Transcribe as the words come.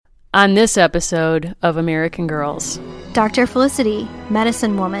On this episode of American Girls. Dr. Felicity,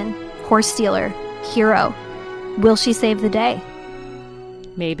 medicine woman, horse stealer, hero. Will she save the day?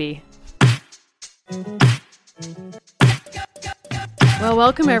 Maybe. Well,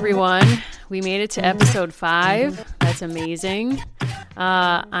 welcome everyone. We made it to episode 5. That's amazing.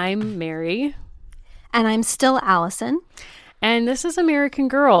 I'm Mary. And I'm still Allison. And this is American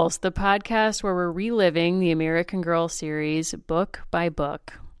Girls, the podcast where we're reliving the American Girl series book by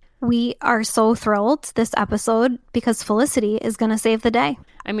book. We are so thrilled this episode because Felicity is going to save the day.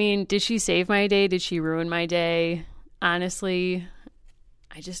 I mean, did she save my day? Did she ruin my day? Honestly,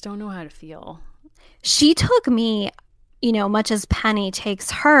 I just don't know how to feel. She took me, much as Penny takes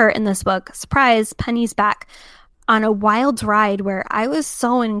her in this book, surprise, Penny's back, on a wild ride where I was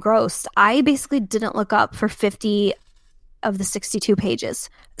so engrossed. I basically didn't look up for 50 of the 62 pages.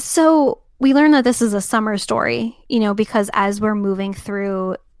 So we learned that this is a summer story, because as we're moving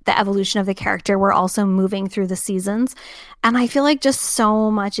through the evolution of the character, we're also moving through the seasons. And I feel like just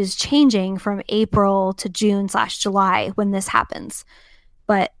so much is changing from April to June/July when this happens.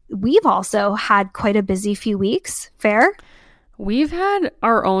 But we've also had quite a busy few weeks. Fair? We've had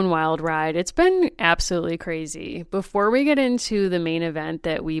our own wild ride. It's been absolutely crazy. Before we get into the main event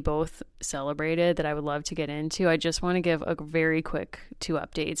that we both celebrated that I would love to get into, I just want to give a very quick 2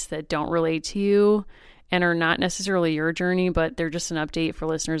 updates that don't relate to you and are not necessarily your journey, but they're just an update for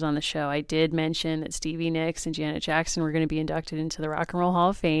listeners on the show. I did mention that Stevie Nicks and Janet Jackson were going to be inducted into the Rock and Roll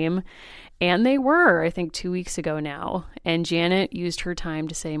Hall of Fame, and they were, I think, 2 weeks ago now. And Janet used her time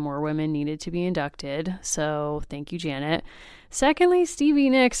to say more women needed to be inducted, so thank you, Janet. Secondly, Stevie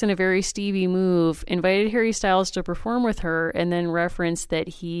Nicks, in a very Stevie move, invited Harry Styles to perform with her and then referenced that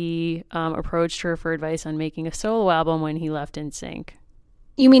he approached her for advice on making a solo album when he left NSYNC.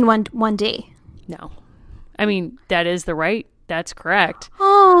 You mean one day? No. I mean, that's correct.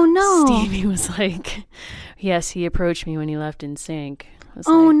 Oh, no. Stevie was like, yes, he approached me when he left NSYNC.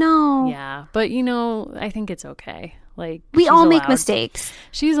 No. Yeah, but I think it's okay. Like, we all make mistakes.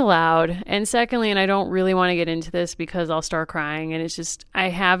 She's allowed. And secondly, and I don't really want to get into this because I'll start crying, and it's just,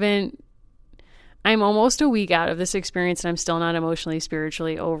 I'm almost a week out of this experience and I'm still not emotionally,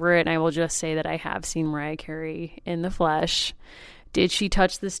 spiritually over it. And I will just say that I have seen Mariah Carey in the flesh. Did she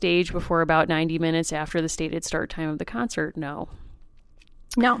touch the stage before about 90 minutes after the stated start time of the concert? No.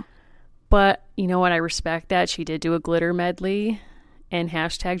 But you know what? I respect that. She did do a glitter medley, and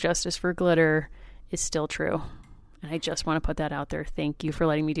hashtag justice for glitter is still true. And I just want to put that out there. Thank you for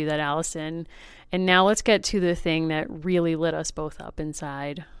letting me do that, Allison. And now let's get to the thing that really lit us both up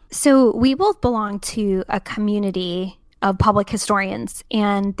inside. So we both belong to a community of public historians,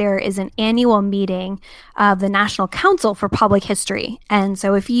 and there is an annual meeting of the National Council for Public History. And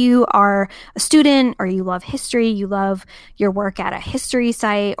so if you are a student or you love history, you love your work at a history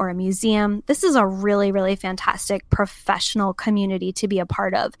site or a museum, this is a really, really fantastic professional community to be a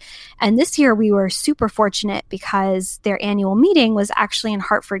part of. And this year we were super fortunate because their annual meeting was actually in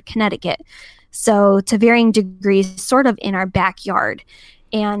Hartford, Connecticut. So to varying degrees, sort of in our backyard.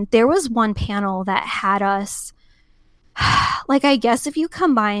 And there was one panel that had us, like, I guess if you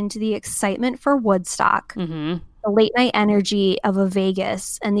combined the excitement for Woodstock, the late night energy of a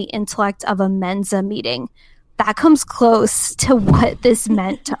Vegas, and the intellect of a Mensa meeting, that comes close to what this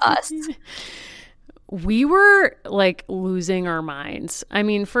meant to us. We were like losing our minds. I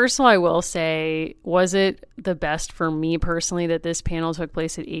mean, first of all, I will say, was it the best for me personally that this panel took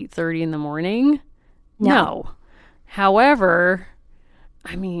place at 8:30 in the morning? No. However,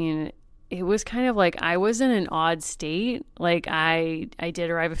 I mean, it was kind of like I was in an odd state. Like I did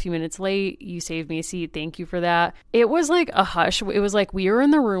arrive a few minutes late. You saved me a seat. Thank you for that. It was like a hush. It was like we were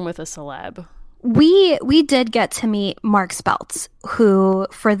in the room with a celeb. We did get to meet Mark Speltz, who,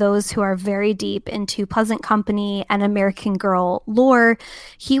 for those who are very deep into Pleasant Company and American Girl lore,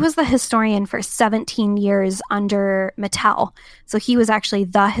 he was the historian for 17 years under Mattel. So he was actually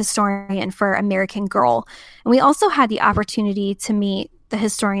the historian for American Girl. And we also had the opportunity to meet the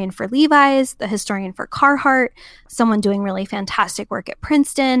historian for Levi's, the historian for Carhartt, someone doing really fantastic work at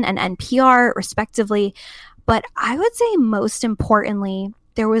Princeton and NPR, respectively. But I would say most importantly,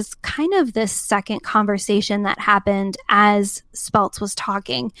 there was kind of this second conversation that happened as Speltz was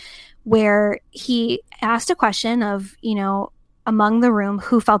talking, where he asked a question of, among the room,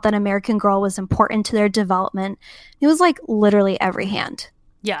 who felt that American Girl was important to their development. It was like literally every hand.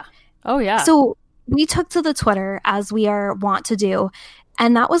 Yeah. Oh, yeah. So we took to the Twitter, as we are wont to do,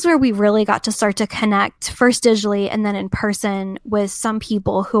 and that was where we really got to start to connect, first digitally and then in person, with some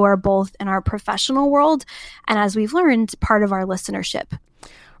people who are both in our professional world and, as we've learned, part of our listenership.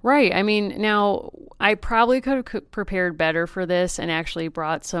 Right. I mean, now I probably could have prepared better for this and actually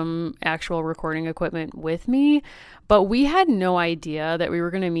brought some actual recording equipment with me, but we had no idea that we were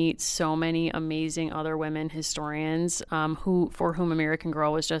going to meet so many amazing other women historians for whom American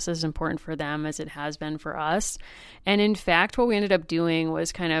Girl was just as important for them as it has been for us. And in fact, what we ended up doing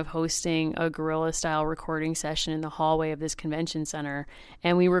was kind of hosting a guerrilla style recording session in the hallway of this convention center.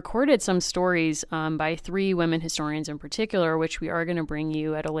 And we recorded some stories by 3 women historians in particular, which we are going to bring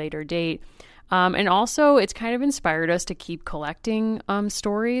you at a later date. And also, it's kind of inspired us to keep collecting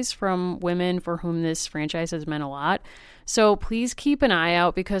stories from women for whom this franchise has meant a lot. So please keep an eye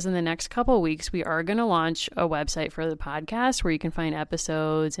out, because in the next couple of weeks, we are going to launch a website for the podcast where you can find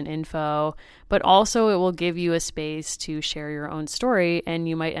episodes and info, but also it will give you a space to share your own story, and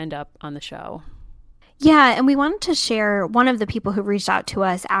you might end up on the show. Yeah, and we wanted to share one of the people who reached out to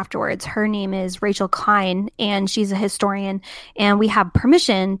us afterwards. Her name is Rachel Klein, and she's a historian, and we have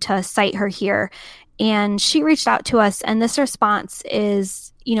permission to cite her here. And she reached out to us, and this response is,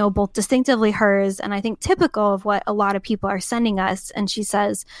 both distinctively hers and I think typical of what a lot of people are sending us. And she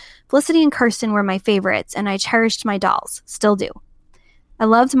says, Felicity and Kirsten were my favorites, and I cherished my dolls, still do. I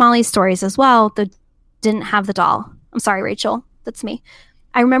loved Molly's stories as well, though didn't have the doll. I'm sorry, Rachel, that's me.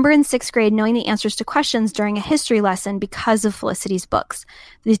 I remember in 6th grade knowing the answers to questions during a history lesson because of Felicity's books.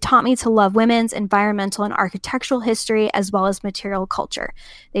 They taught me to love women's, environmental, and architectural history as well as material culture.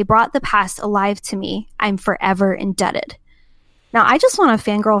 They brought the past alive to me. I'm forever indebted. Now, I just want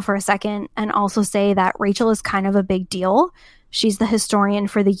to fangirl for a second and also say that Rachel is kind of a big deal. She's the historian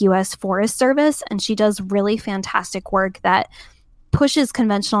for the U.S. Forest Service, and she does really fantastic work that pushes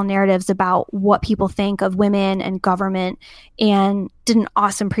conventional narratives about what people think of women and government, and did an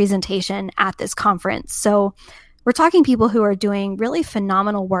awesome presentation at this conference. So we're talking people who are doing really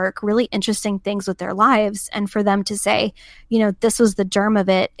phenomenal work, really interesting things with their lives. And for them to say, this was the germ of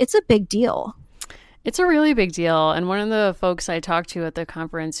it, it's a big deal. It's a really big deal. And one of the folks I talked to at the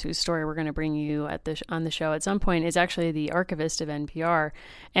conference, whose story we're going to bring you on the show at some point, is actually the archivist of NPR.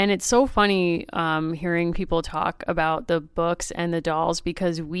 And it's so funny hearing people talk about the books and the dolls,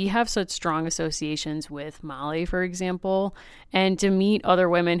 because we have such strong associations with Molly, for example, and to meet other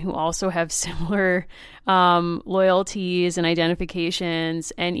women who also have similar loyalties and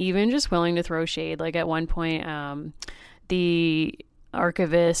identifications, and even just willing to throw shade. Like at one point, the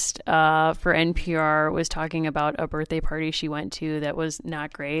archivist for NPR was talking about a birthday party she went to that was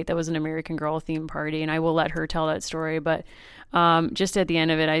not great. That was an American Girl themed party, and I will let her tell that story. But just at the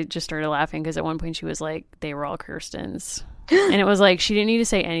end of it, I just started laughing, because at one point she was like, they were all Kirstens. And it was like, she didn't need to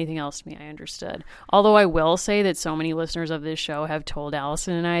say anything else to me. I understood. Although I will say that so many listeners of this show have told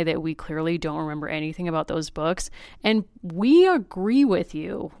Allison and I that we clearly don't remember anything about those books. And we agree with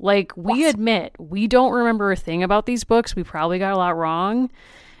you. Like, we admit we don't remember a thing about these books. We probably got a lot wrong.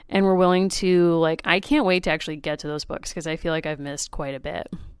 And we're willing to, I can't wait to actually get to those books, because I feel like I've missed quite a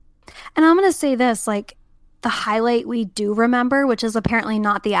bit. And I'm going to say this, the highlight we do remember, which is apparently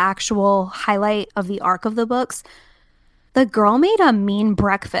not the actual highlight of the arc of the books, the girl made a mean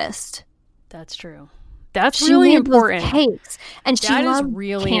breakfast. That's true. That's really important. Cakes, and she loved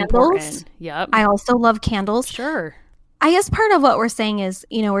really candles. Important. Yep. I also love candles. Sure. I guess part of what we're saying is,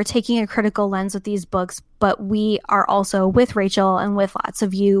 we're taking a critical lens with these books, but we are also with Rachel and with lots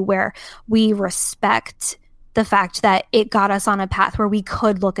of you, where we respect the fact that it got us on a path where we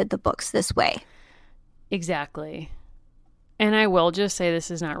could look at the books this way. Exactly. And I will just say,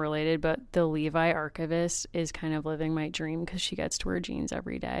 this is not related, but the Levi archivist is kind of living my dream, because she gets to wear jeans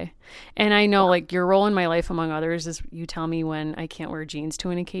every day. And I know, your role in my life, among others, is you tell me when I can't wear jeans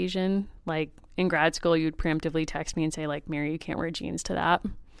to an occasion. Like in grad school, you'd preemptively text me and say, Mary, you can't wear jeans to that.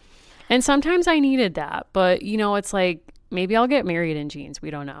 And sometimes I needed that. But, it's maybe I'll get married in jeans.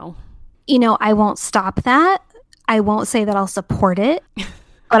 We don't know. I won't stop that. I won't say that I'll support it.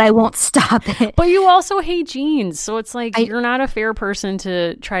 But I won't stop it. But you also hate jeans. So it's you're not a fair person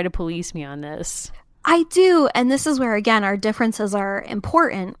to try to police me on this. I do. And this is where, again, our differences are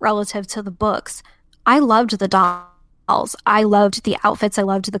important relative to the books. I loved the dolls. I loved the outfits. I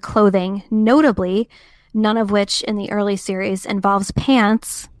loved the clothing. Notably, none of which in the early series involves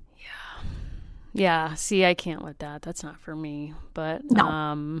pants. Yeah. See, I can't with that. That's not for me. But,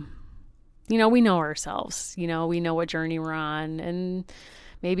 no. We know ourselves. We know what journey we're on. And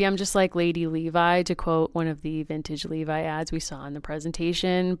maybe I'm just like Lady Levi, to quote one of the vintage Levi ads we saw in the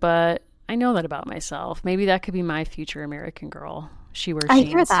presentation, but I know that about myself. Maybe that could be my future American Girl. She wears jeans. I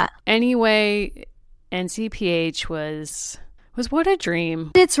hear that. Anyway, NCPH was Was what a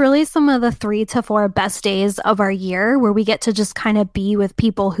dream. It's really some of the 3 to 4 best days of our year where we get to just kind of be with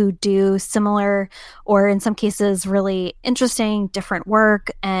people who do similar, or in some cases, really interesting, different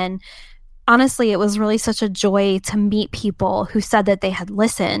work. And honestly, it was really such a joy to meet people who said that they had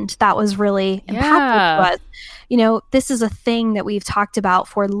listened. That was really impactful to us. You know, this is a thing that we've talked about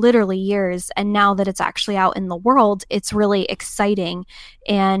for literally years. And now that it's actually out in the world, it's really exciting.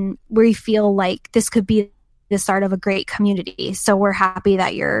 And we feel like this could be the start of a great community. So we're happy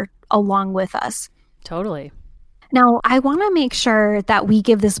that you're along with us. Totally. Now, I want to make sure that we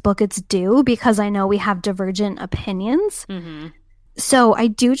give this book its due because I know we have divergent opinions. Mm-hmm. So I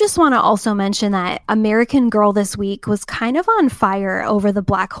do just want to also mention that American Girl this week was kind of on fire over the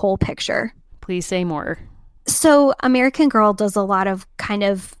black hole picture. Please say more. So American Girl does a lot of kind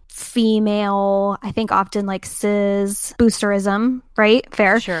of female, I think often like cis boosterism, right?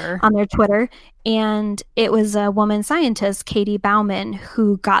 Fair. Sure. On their Twitter. And it was a woman scientist, Katie Bauman,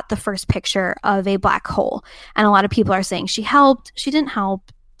 who got the first picture of a black hole. And a lot of people are saying she helped. She didn't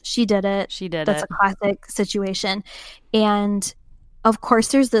help. She did it. She did That's it. a classic situation. And of course,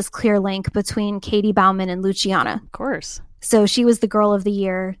 there's this clear link between Katie Bauman and Luciana. Of course. So she was the girl of the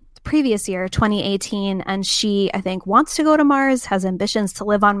year the previous year, 2018. And she, I think, wants to go to Mars, has ambitions to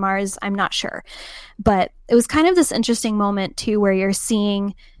live on Mars. I'm not sure. But it was kind of this interesting moment, too, where you're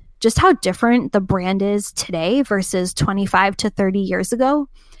seeing just how different the brand is today versus 25 to 30 years ago.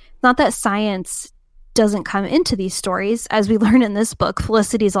 Not that science doesn't come into these stories. As we learn in this book,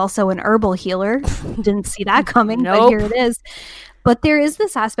 Felicity is also an herbal healer. Didn't see that coming, Nope. But here it is. But there is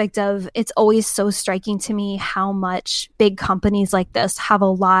this aspect of, it's always so striking to me how much big companies like this have a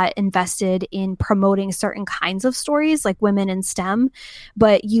lot invested in promoting certain kinds of stories, like women in STEM,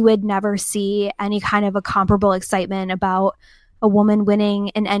 but you would never see any kind of a comparable excitement about a woman winning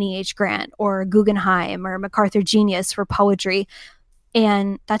an NEH grant or Guggenheim or MacArthur Genius for poetry.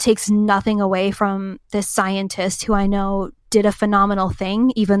 And that takes nothing away from this scientist who I know did a phenomenal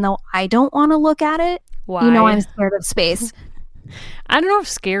thing, even though I don't want to look at it. Why? You know, I'm scared of space. I don't know if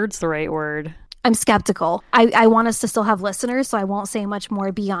scared's the right word. I'm skeptical. I want us to still have listeners, so I won't say much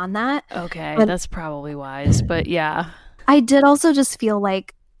more beyond that. Okay, But that's probably wise. But yeah. I did also just feel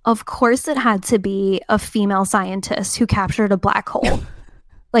like, of course, it had to be a female scientist who captured a black hole.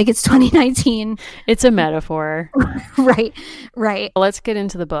 Like, it's 2019. It's a metaphor. Right. Let's get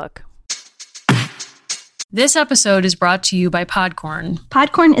into the book. This episode is brought to you by Podcorn.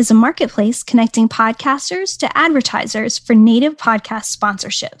 Podcorn is a marketplace connecting podcasters to advertisers for native podcast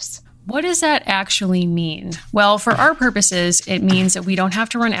sponsorships. What does that actually mean? Well, for our purposes, it means that we don't have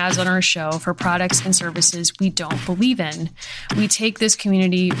to run ads on our show for products and services we don't believe in. We take this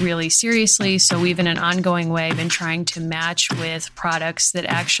community really seriously, so we've in an ongoing way been trying to match with products that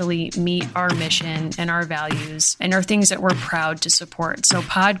actually meet our mission and our values and are things that we're proud to support. So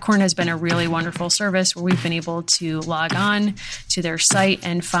Podcorn has been a really wonderful service where we've been able to log on to their site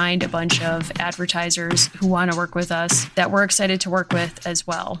and find a bunch of advertisers who want to work with us that we're excited to work with as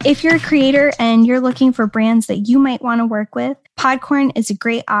well. If you're a creator and you're looking for brands that you might want to work with, Podcorn is a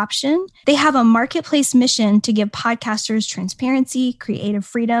great option. They have a marketplace mission to give podcasters transparency, creative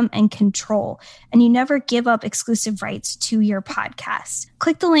freedom, and control. And you never give up exclusive rights to your podcast.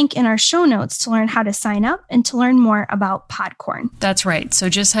 Click the link in our show notes to learn how to sign up and to learn more about Podcorn. That's right. So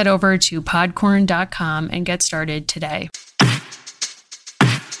just head over to podcorn.com and get started today.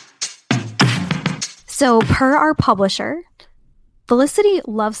 So per our publisher, Felicity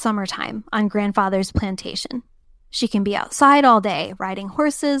loves summertime on Grandfather's plantation. She can be outside all day, riding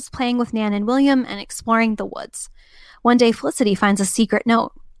horses, playing with Nan and William, and exploring the woods. One day, Felicity finds a secret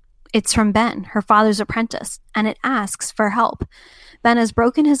note. It's from Ben, her father's apprentice, and it asks for help. Ben has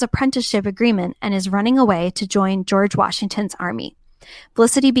broken his apprenticeship agreement and is running away to join George Washington's army.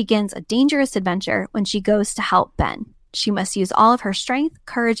 Felicity begins a dangerous adventure when she goes to help Ben. She must use all of her strength,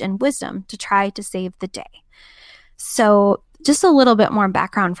 courage, and wisdom to try to save the day. So, just a little bit more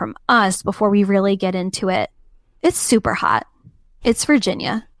background from us before we really get into it. It's super hot. It's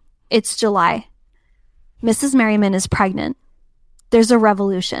Virginia. It's July. Mrs. Merriman is pregnant. There's a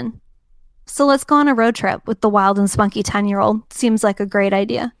revolution. So let's go on a road trip with the wild and spunky 10-year-old. Seems like a great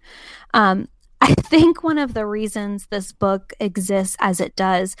idea. I think one of the reasons this book exists as it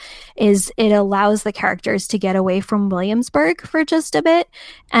does is it allows the characters to get away from Williamsburg for just a bit,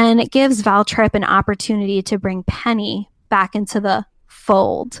 and it gives Val Tripp an opportunity to bring Penny back into the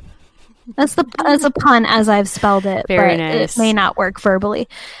fold. That's a pun as I've spelled it, Very but nice. It may not work verbally.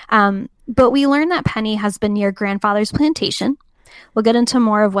 But we learn that Penny has been near Grandfather's plantation. We'll get into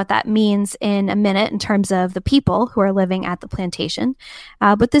more of what that means in a minute in terms of the people who are living at the plantation.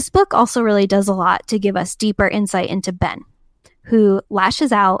 But this book also really does a lot to give us deeper insight into Ben. who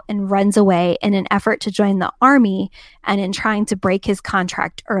lashes out and runs away in an effort to join the army and in trying to break his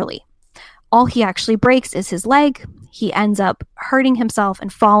contract early. All he actually breaks is his leg. He ends up hurting himself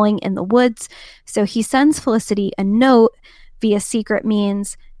and falling in the woods. So he sends Felicity a note via secret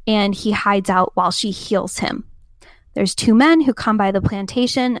means, and he hides out while she heals him. There's 2 men who come by the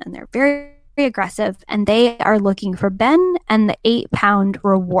plantation, and they're very, very aggressive, and they are looking for Ben and the 8-pound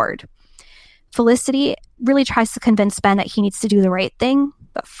reward. Felicity really tries to convince Ben that he needs to do the right thing,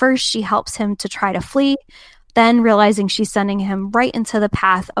 but first she helps him to try to flee. Then, realizing she's sending him right into the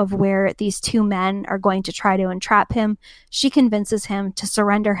path of where these 2 men are going to try to entrap him, she convinces him to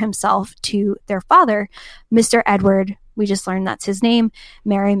surrender himself to their father, Mr. Edward, we just learned that's his name,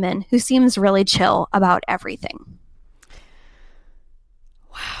 Merriman, who seems really chill about everything.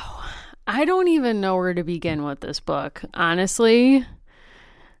 Wow. I don't even know where to begin with this book, honestly.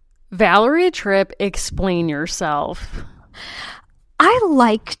 Valerie Tripp, explain yourself. I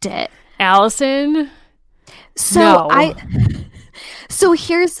liked it. Allison? So no. So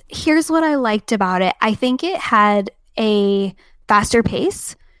here's what I liked about it. I think it had a faster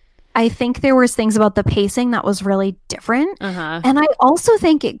pace. I think there was things about the pacing that was really different. And I also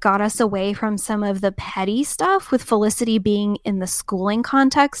think it got us away from some of the petty stuff with Felicity being in the schooling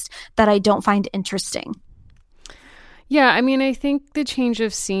context that I don't find interesting. Yeah, I mean, I think the change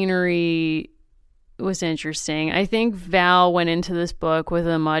of scenery was interesting. I think Val went into this book with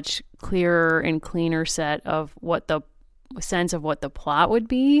a much clearer and cleaner set of what the sense of what the plot would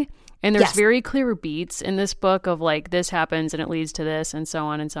be. And there's very clear beats in this book of like, this happens and it leads to this and so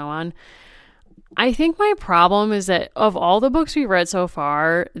on and so on. I think my problem is that of all the books we've read so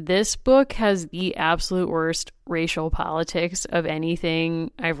far, this book has the absolute worst racial politics of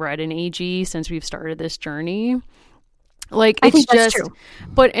anything I've read in AG since we've started this journey. Like, it's think that's just, true.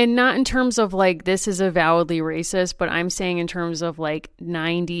 But, and not in terms of like, this is avowedly racist, but I'm saying in terms of like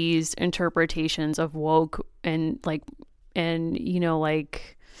 90s interpretations of woke and like, and, you know,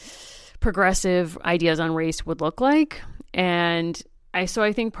 like progressive ideas on race would look like. And I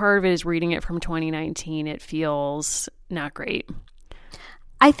think part of it is reading it from 2019. It feels not great.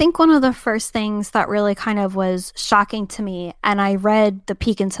 I think one of the first things that really kind of was shocking to me, and I read The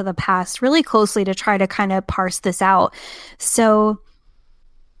Peek into the Past really closely to try to kind of parse this out. So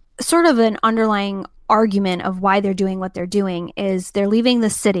sort of an underlying argument of why they're doing what they're doing is they're leaving the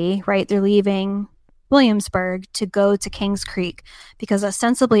city, right? They're leaving Williamsburg to go to Kings Creek because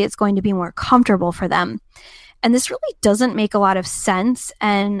ostensibly it's going to be more comfortable for them. And this really doesn't make a lot of sense.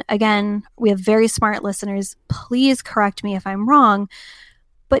 And again, we have very smart listeners. Please correct me if I'm wrong.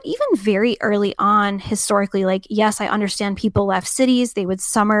 But even very early on, historically, like, yes, I understand people left cities. They would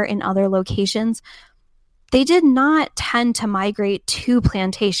summer in other locations. They did not tend to migrate to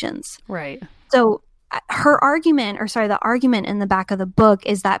plantations. Right. So the argument in the back of the book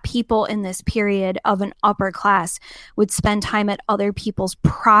is that people in this period of an upper class would spend time at other people's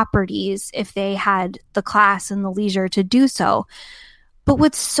properties if they had the class and the leisure to do so. But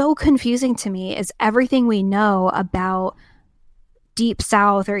what's so confusing to me is everything we know about Deep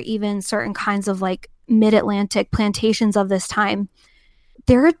South or even certain kinds of like mid-Atlantic plantations of this time,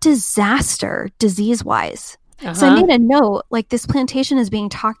 they're a disaster disease-wise. So I made a note, like this plantation is being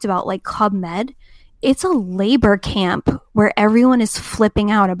talked about like Club Med. It's a labor camp where everyone is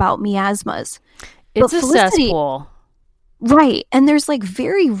flipping out about miasmas. It's a cesspool. Right. And there's like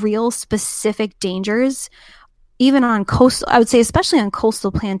very real specific dangers, even on coastal, I would say, especially on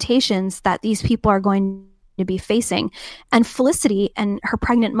coastal plantations that these people are going to be facing. And Felicity and her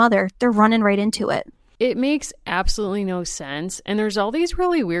pregnant mother, they're running right into it. It makes absolutely no sense. And there's all these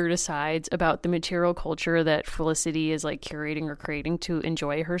really weird asides about the material culture that Felicity is like curating or creating to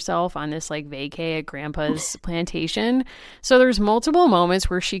enjoy herself on this like vacay at grandpa's plantation. So there's multiple moments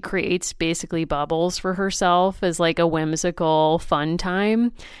where she creates basically bubbles for herself as like a whimsical fun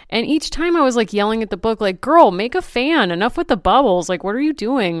time. And each time I was like yelling at the book, like, girl, make a fan. Enough with the bubbles. Like, what are you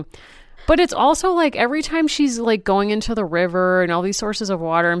doing? But it's also like every time she's like going into the river and all these sources of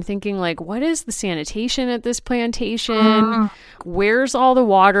water, I'm thinking like, what is the sanitation at this plantation? Where's all the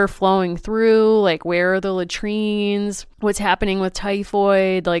water flowing through? Like, where are the latrines? What's happening with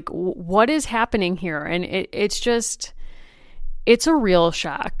typhoid? Like, what is happening here? And it's a real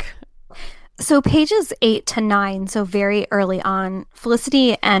shock. So pages 8 to 9, so very early on,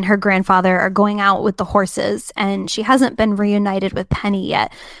 Felicity and her grandfather are going out with the horses, and she hasn't been reunited with Penny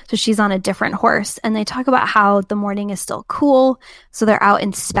yet, so she's on a different horse. And they talk about how the morning is still cool, so they're out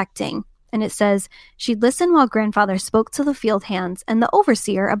inspecting. And it says, she'd listen while grandfather spoke to the field hands and the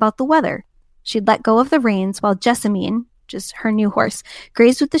overseer about the weather. She'd let go of the reins while Jessamine, just her new horse,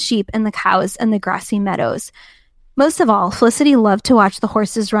 grazed with the sheep and the cows and the grassy meadows. Most of all, Felicity loved to watch the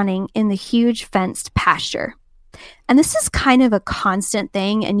horses running in the huge fenced pasture. And this is kind of a constant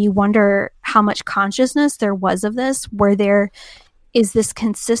thing, and you wonder how much consciousness there was of this, where there is this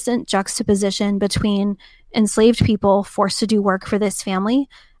consistent juxtaposition between enslaved people forced to do work for this family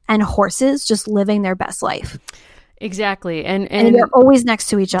and horses just living their best life. Exactly. And they're always next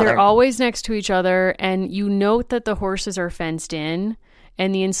to each other. They're always next to each other. And you note that the horses are fenced in,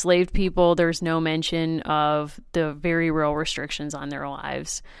 and the enslaved people, there's no mention of the very real restrictions on their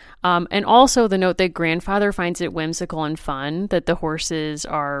lives. And also the note that grandfather finds it whimsical and fun that the horses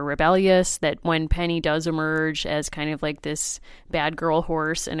are rebellious, that when Penny does emerge as kind of like this bad girl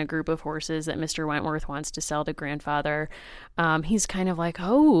horse in a group of horses that Mr. Wentworth wants to sell to grandfather, he's kind of like,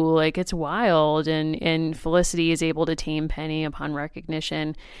 oh, like it's wild. And Felicity is able to tame Penny upon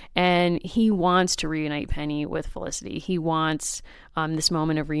recognition. And he wants to reunite Penny with Felicity. He wants this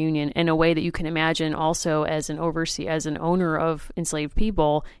moment of reunion in a way that you can imagine also as an owner of enslaved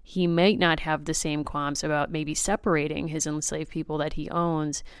people. He might not have the same qualms about maybe separating his enslaved people that he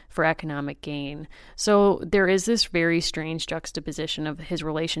owns for economic gain. So there is this very strange juxtaposition of his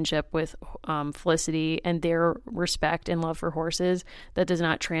relationship with Felicity and their respect and love for horses that does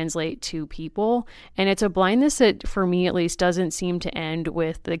not translate to people. And it's a blindness that, for me at least, doesn't seem to end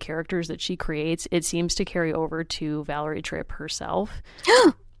with the characters that she creates. It seems to carry over to Valerie Tripp herself.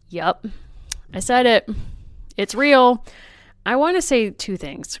 Yep. I said it. It's real. I want to say two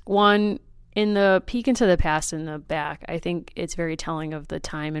things. One, in the peek into the past in the back, I think it's very telling of the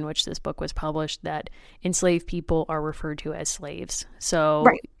time in which this book was published that enslaved people are referred to as slaves. So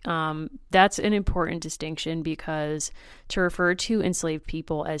that's an important distinction, because to refer to enslaved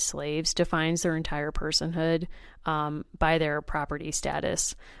people as slaves defines their entire personhood by their property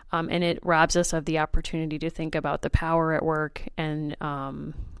status. And it robs us of the opportunity to think about the power at work and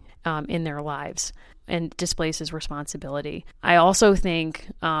in their lives, and displaces responsibility. I also think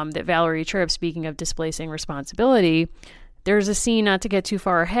that Valerie Tripp, speaking of displacing responsibility, there's a scene, not to get too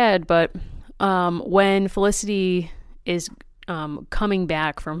far ahead, but when Felicity is coming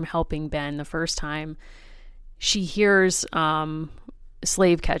back from helping Ben the first time, she hears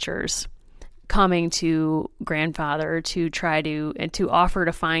slave catchers coming to grandfather to try to offer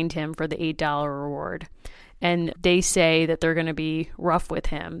to find him for the $8 reward. And they say that they're going to be rough with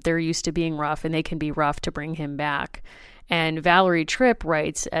him. They're used to being rough, and they can be rough to bring him back. And Valerie Tripp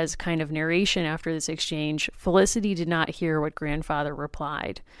writes as kind of narration after this exchange, Felicity did not hear what grandfather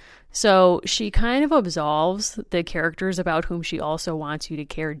replied. So she kind of absolves the characters about whom she also wants you to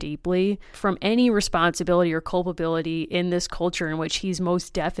care deeply from any responsibility or culpability in this culture in which he's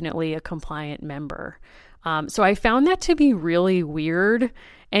most definitely a compliant member. So I found that to be really weird,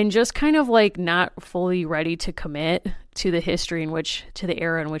 and just kind of like not fully ready to commit to the history to the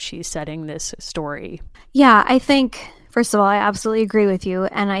era in which she's setting this story. Yeah, I think, first of all, I absolutely agree with you.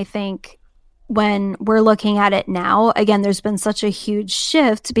 And I think when we're looking at it now, again, there's been such a huge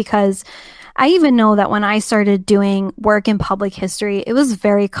shift, because I even know that when I started doing work in public history, it was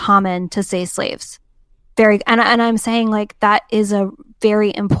very common to say slaves. And I'm saying like that is a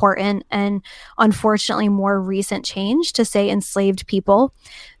very important and unfortunately more recent change to say enslaved people.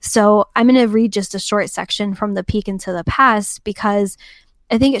 So I'm going to read just a short section from the Peek into the Past, because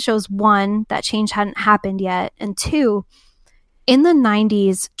I think it shows, one, that change hadn't happened yet, and two, in the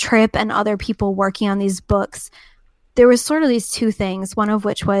 90s, Tripp and other people working on these books, there was sort of these two things, one of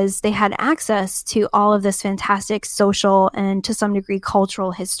which was they had access to all of this fantastic social and to some degree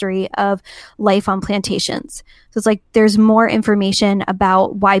cultural history of life on plantations. So it's like there's more information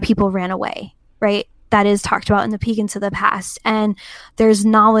about why people ran away, right? That is talked about in the Peek into the Past. And there's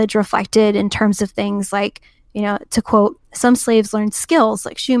knowledge reflected in terms of things like, you know, to quote, some slaves learned skills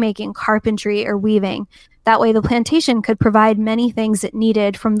like shoemaking, carpentry, or weaving. That way the plantation could provide many things it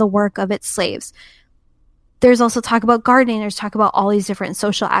needed from the work of its slaves. There's also talk about gardening. There's talk about all these different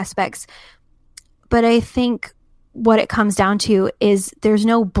social aspects. But I think what it comes down to is there's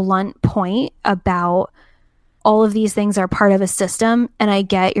no blunt point about all of these things are part of a system. And I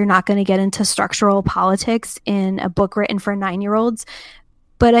get you're not going to get into structural politics in a book written for 9-year-olds.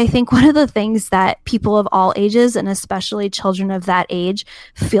 But I think one of the things that people of all ages, and especially children of that age,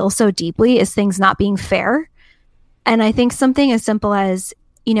 feel so deeply is things not being fair. And I think something as simple as,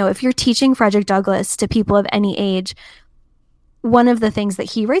 you know, if you're teaching Frederick Douglass to people of any age, one of the things that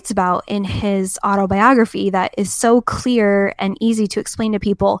he writes about in his autobiography that is so clear and easy to explain to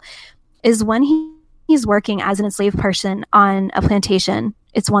people is when he's working as an enslaved person on a plantation,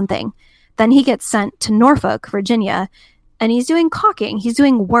 it's one thing. Then he gets sent to Norfolk, Virginia, and he's doing caulking. He's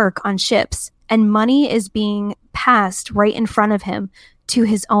doing work on ships, and money is being passed right in front of him to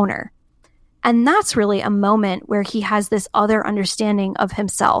his owner. And that's really a moment where he has this other understanding of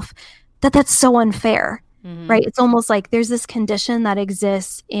himself that's so unfair, right? It's almost like there's this condition that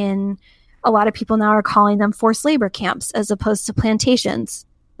exists in, a lot of people now are calling them forced labor camps as opposed to plantations.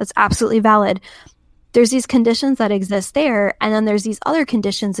 That's absolutely valid. There's these conditions that exist there. And then there's these other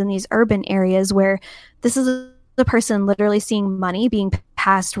conditions in these urban areas where this is the person literally seeing money being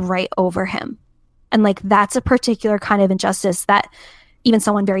passed right over him. And like, that's a particular kind of injustice that even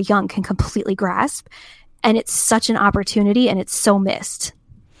someone very young can completely grasp. And it's such an opportunity, and it's so missed.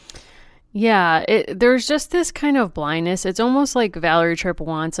 Yeah, there's just this kind of blindness. It's almost like Valerie Tripp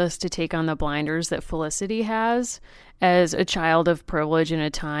wants us to take on the blinders that Felicity has as a child of privilege in a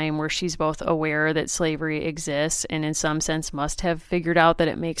time where she's both aware that slavery exists and in some sense must have figured out that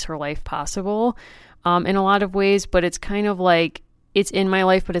it makes her life possible in a lot of ways. But it's kind of like, it's in my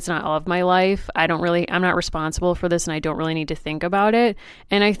life, but it's not all of my life. I'm not responsible for this, and I don't really need to think about it.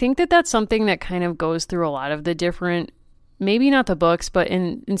 And I think that that's something that kind of goes through a lot of the different, maybe not the books, but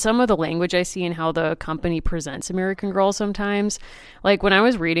in some of the language I see and how the company presents American Girl sometimes. Like when I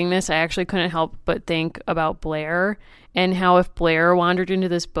was reading this, I actually couldn't help but think about Blair, and how if Blair wandered into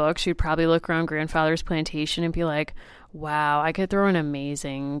this book, she'd probably look around grandfather's plantation and be like, wow, I could throw an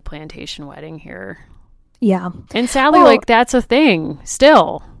amazing plantation wedding here. Yeah. And sadly, like, that's a thing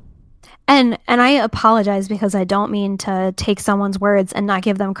still. And I apologize because I don't mean to take someone's words and not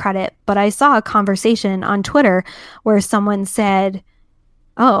give them credit, but I saw a conversation on Twitter where someone said,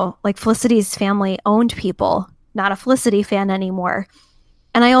 oh, like Felicity's family owned people, not a Felicity fan anymore.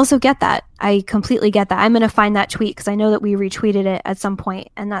 And I also get that. I completely get that. I'm going to find that tweet because I know that we retweeted it at some point,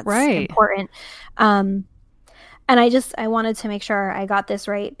 and that's important. And I wanted to make sure I got this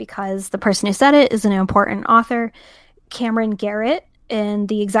right because the person who said it is an important author, Cameron Garrett. And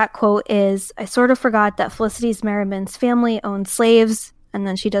the exact quote is, I sort of forgot that Felicity's Merriman's family owned slaves. And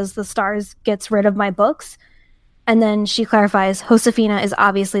then she does the stars, gets rid of my books. And then she clarifies, Josefina is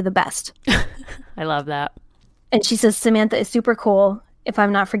obviously the best. I love that. And she says, Samantha is super cool, if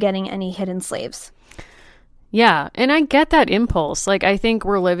I'm not forgetting any hidden slaves. Yeah, and I get that impulse. Like, I think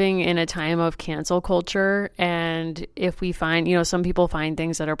we're living in a time of cancel culture, and if we find, some people find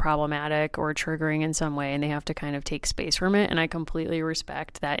things that are problematic or triggering in some way, and they have to kind of take space from it, and I completely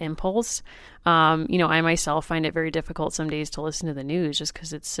respect that impulse. I myself find it very difficult some days to listen to the news just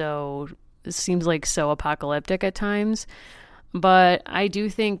because it seems like so apocalyptic at times. But I do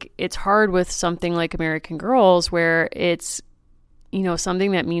think it's hard with something like American Girls, where it's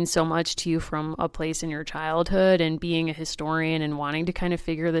something that means so much to you from a place in your childhood, and being a historian and wanting to kind of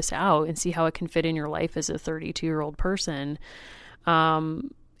figure this out and see how it can fit in your life as a 32-year-old person.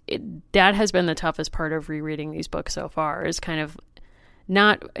 That has been the toughest part of rereading these books so far, is kind of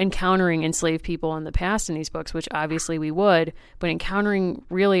not encountering enslaved people in the past in these books, which obviously we would, but encountering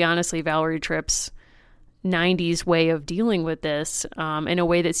really honestly Valerie Tripp's 90s way of dealing with this in a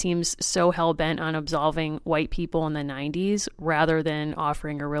way that seems so hell-bent on absolving white people in the 90s rather than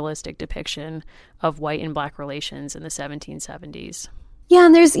offering a realistic depiction of white and black relations in the 1770s. Yeah,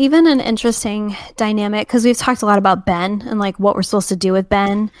 and there's even an interesting dynamic because we've talked a lot about Ben and like what we're supposed to do with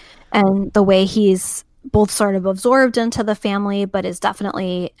Ben and the way he's both sort of absorbed into the family but is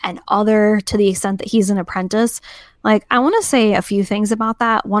definitely an other to the extent that he's an apprentice. Like, I want to say a few things about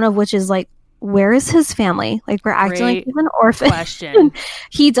that, one of which is like, where is his family? Like, we're acting like he's an orphan. Question.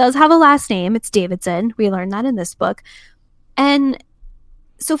 He does have a last name. It's Davidson. We learned that in this book. And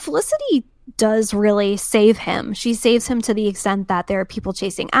so Felicity does really save him. She saves him to the extent that there are people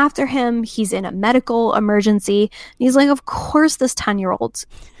chasing after him. He's in a medical emergency. He's like, of course this 10-year-old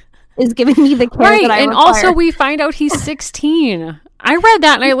is giving me the care that I require. And also we find out he's 16. I read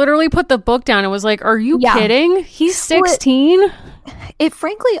that and I literally put the book down and was like, are you kidding? He's 16? It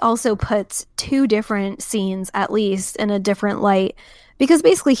frankly also puts two different scenes, at least, in a different light, because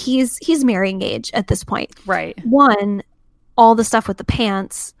basically he's marrying age at this point. Right. One, all the stuff with the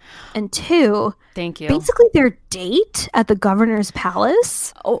pants, and two, thank you. Basically their date at the governor's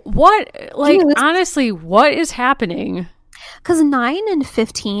palace. Oh, what? Like, honestly, what is happening? Because 9 and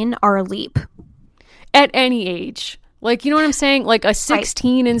 15 are a leap. At any age. Like, you know what I'm saying? Like a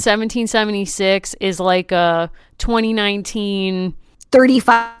 16 in 1776 is like a 2019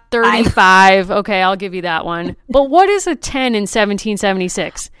 35. Okay, I'll give you that one. But what is a 10 in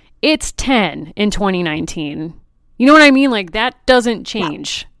 1776? It's 10 in 2019. You know what I mean? Like, that doesn't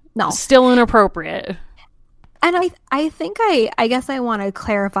change. No. It's still inappropriate. And I think I guess I want to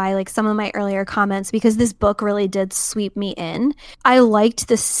clarify like some of my earlier comments because this book really did sweep me in. I liked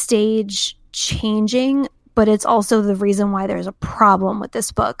the stage changing, but it's also the reason why there's a problem with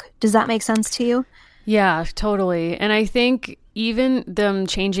this book. Does that make sense to you? Yeah, totally. And I think even them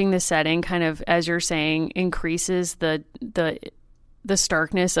changing the setting kind of, as you're saying, increases the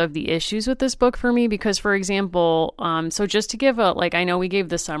starkness of the issues with this book for me. Because, for example, so just to give a, like, I know we gave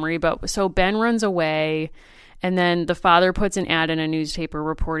the summary, but so Ben runs away, and then the father puts an ad in a newspaper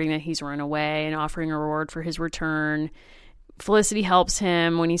reporting that he's run away and offering a reward for his return. Felicity helps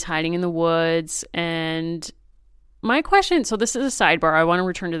him when he's hiding in the woods. And my question, so this is a sidebar, I want to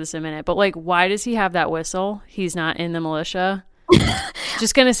return to this in a minute, but like, why does he have that whistle? He's not in the militia.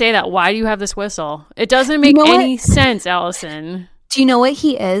 Just gonna say that. Why do you have this whistle? It doesn't make any sense, Allison. Do you know what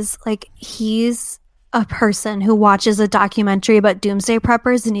he is? Like, he's a person who watches a documentary about doomsday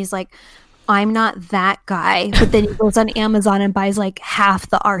preppers, and he's like, I'm not that guy. But then he goes on Amazon and buys like half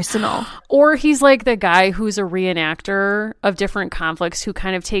the arsenal. Or he's like the guy who's a reenactor of different conflicts who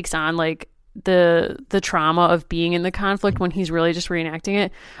kind of takes on like the trauma of being in the conflict when he's really just reenacting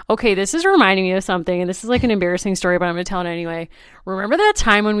it. Okay, this is reminding me of something, and this is like an embarrassing story, but I'm going to tell it anyway. Remember that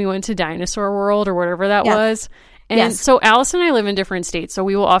time when we went to Dinosaur World or whatever that was? And so Alice and I live in different states, so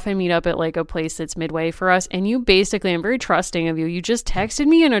we will often meet up at like a place that's midway for us. And you basically, I'm very trusting of you. You just texted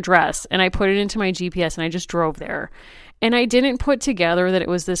me an address, and I put it into my GPS, and I just drove there. And I didn't put together that it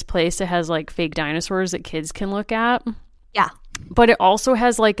was this place that has like fake dinosaurs that kids can look at. Yeah. But it also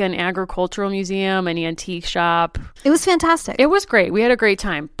has like an agricultural museum, an antique shop. It was fantastic. It was great. We had a great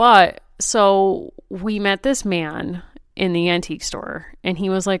time. But so we met this man in the antique store, and he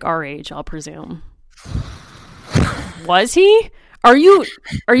was like our age, I'll presume. Was he? Are you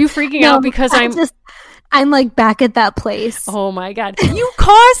freaking out because I'm like back at that place. Oh my God. You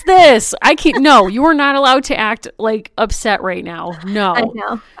caused this. No, you are not allowed to act like upset right now. No.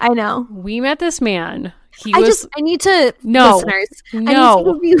 I know. We met this man. Listeners, I need to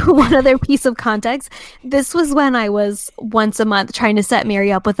give you one other piece of context. This was when I was once a month trying to set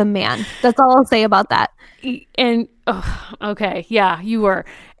Mary up with a man. That's all I'll say about that. And okay, yeah, you were.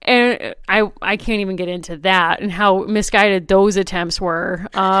 And I can't even get into that and how misguided those attempts were.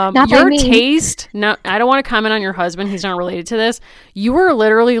 Your taste, no, I don't want to comment on your husband. He's not related to this. You were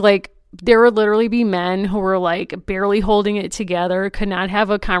literally like, there would literally be men who were like barely holding it together, could not have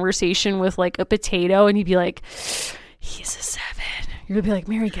a conversation with like a potato, and he'd be like, he's a 7. You'd be like,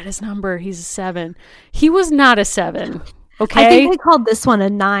 Mary, get his number. He's a 7. He was not a 7. Okay. I think they called this one a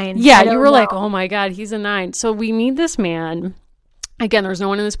 9. Yeah, you were like, oh my God, he's a 9. So we meet this man. Again, there's no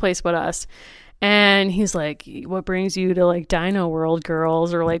one in this place but us. And he's like, what brings you to like Dino World,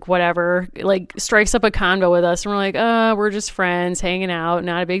 girls, or like whatever, like strikes up a convo with us. And we're like, we're just friends hanging out.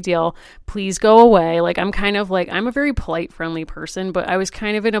 Not a big deal. Please go away. Like, I'm kind of like, I'm a very polite, friendly person, but I was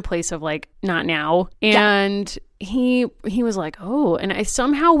kind of in a place of like, not now. And he was like, oh, and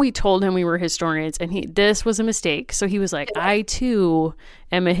we told him we were historians, and this was a mistake. So he was like, I too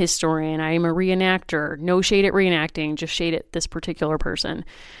am a historian. I am a reenactor. No shade at reenacting, just shade at this particular person.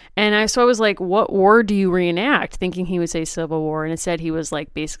 And I was like, what war do you reenact? Thinking he would say Civil War. And instead he was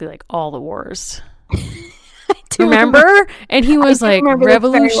like, basically like all the wars. Remember? And he was like,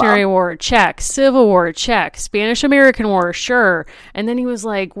 Revolutionary War, check. Civil War, check. Spanish-American War, sure. And then he was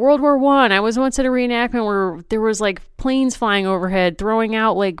like, World War I. I was once at a reenactment where there was like planes flying overhead, throwing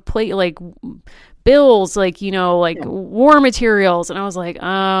out like bills, like, war materials. And I was like,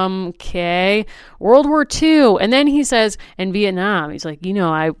 okay. World War II. And then he says, and Vietnam. He's like,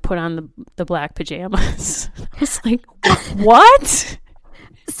 I put on the black pajamas. I was like, what?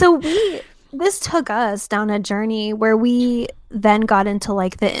 So this took us down a journey where we then got into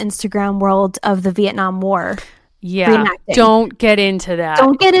like the Instagram world of the Vietnam War. Yeah, don't get into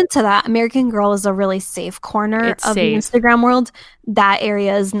that. American Girl is a really safe corner of the Instagram world. That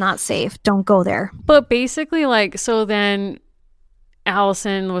area is not safe. Don't go there. But basically, like, so then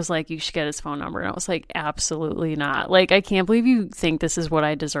Allison was like, you should get his phone number. And I was like, absolutely not. Like, I can't believe you think this is what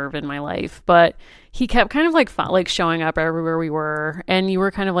I deserve in my life. But he kept kind of like showing up everywhere we were. And you were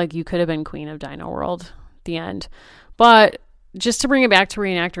kind of like, you could have been queen of Dino World at the end. But just to bring it back to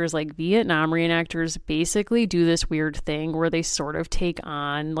reenactors, like Vietnam reenactors basically do this weird thing where they sort of take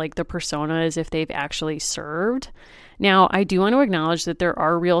on like the persona as if they've actually served. Now, I do want to acknowledge that there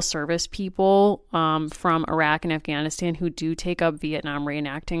are real service people from Iraq and Afghanistan who do take up Vietnam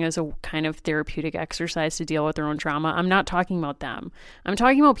reenacting as a kind of therapeutic exercise to deal with their own trauma. I'm not talking about them. I'm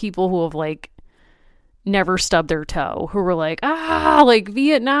talking about people who have like never stubbed their toe, who were like, like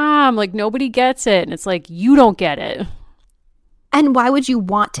Vietnam, like nobody gets it. And it's like, you don't get it. And why would you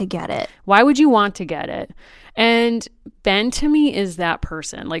want to get it? And Ben, to me, is that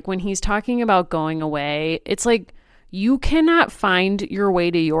person. Like, when he's talking about going away, it's like, you cannot find your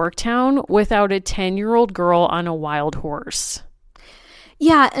way to Yorktown without a 10-year-old girl on a wild horse.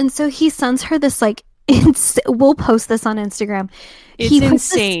 Yeah, and so he sends her this, like, we'll post this on Instagram. It's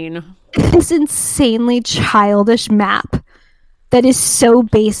insane. This insanely childish map that is so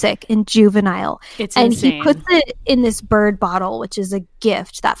basic and juvenile. It's and insane. He puts it in this bird bottle, which is a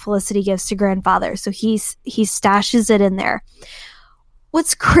gift that Felicity gives to grandfather. So he stashes it in there.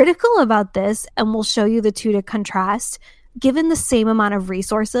 What's critical about this, and we'll show you the two to contrast, given the same amount of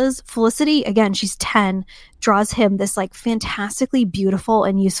resources, Felicity, again, she's 10, draws him this like fantastically beautiful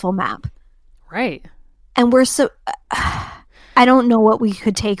and useful map. Right. And we're so... I don't know what we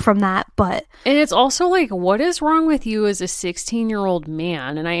could take from that, but... And it's also like, what is wrong with you as a 16-year-old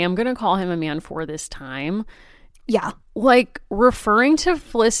man? And I am going to call him a man for this time. Yeah. Like, referring to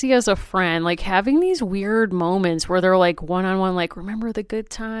Felicity as a friend, like having these weird moments where they're like one-on-one, like, remember the good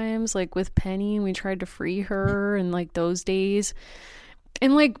times, like with Penny, and we tried to free her and like those days.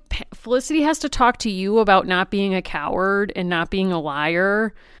 And like Felicity has to talk to you about not being a coward and not being a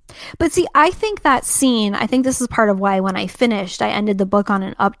liar. But see, I think that scene, I think this is part of why when I finished, I ended the book on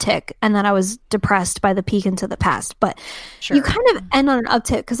an uptick, and then I was depressed by the peek into the past. But Sure. You kind of end on an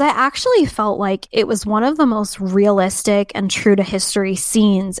uptick because I actually felt like it was one of the most realistic and true to history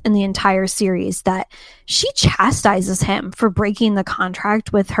scenes in the entire series, that she chastises him for breaking the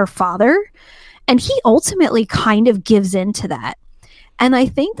contract with her father. And he ultimately kind of gives in to that. And I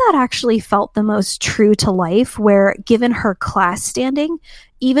think that actually felt the most true to life, where given her class standing,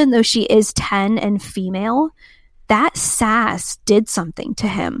 even though she is 10 and female, that sass did something to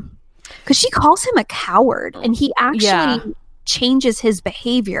him. Because she calls him a coward, and he actually changes his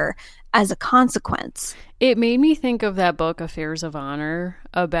behavior as a consequence. It made me think of that book, Affairs of Honor,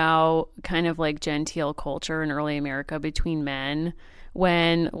 about kind of like genteel culture in early America between men,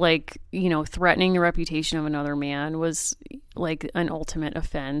 when like, you know, threatening the reputation of another man was like an ultimate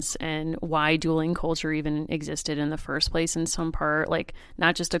offense, and why dueling culture even existed in the first place in some part, like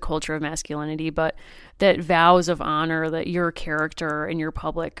not just a culture of masculinity, but that vows of honor, that your character and your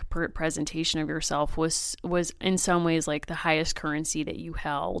public presentation of yourself was in some ways like the highest currency that you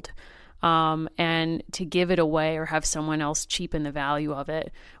held. And to give it away or have someone else cheapen the value of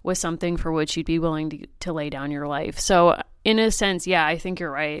it was something for which you'd be willing to lay down your life. So in a sense, yeah, I think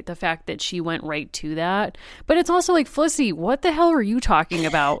you're right. The fact that she went right to that. But it's also like, Felicity, what the hell are you talking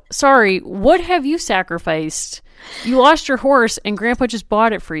about? Sorry, what have you sacrificed? You lost your horse and Grandpa just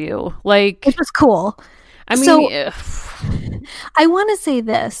bought it for you. Like, It was cool. I mean, So, I want to say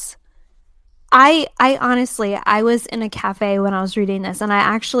this. I honestly, I was in a cafe when I was reading this, and I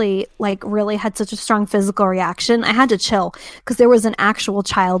actually like really had such a strong physical reaction. I had to chill because there was an actual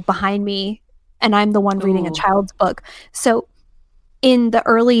child behind me, and I'm the one reading a child's book. So in the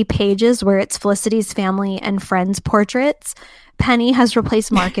early pages where it's Felicity's family and friends portraits, Penny has replaced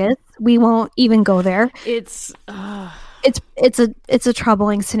Marcus. We won't even go there. it's a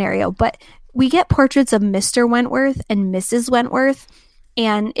troubling scenario, but we get portraits of Mr. Wentworth and Mrs. Wentworth.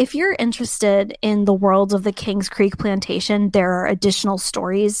 And if you're interested in the world of the Kings Creek plantation, there are additional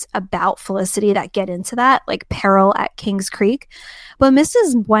stories about Felicity that get into that, like Peril at Kings Creek. But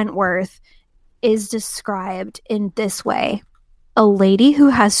Mrs. Wentworth is described in this way: a lady who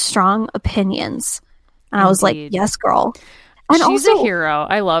has strong opinions. And I was like, yes, girl. And she's also, a hero.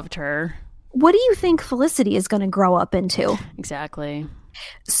 I loved her. what do you think Felicity is going to grow up into? Exactly.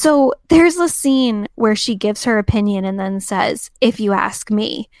 So there's a scene where she gives her opinion and then says, if you ask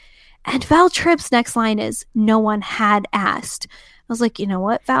me. And Val Tripp's next line is, no one had asked. I was like, you know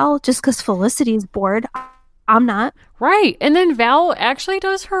what, Val? Just because Felicity's bored, I'm not. Right. And then Val actually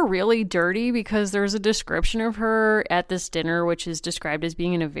does her really dirty, because there's a description of her at this dinner, which is described as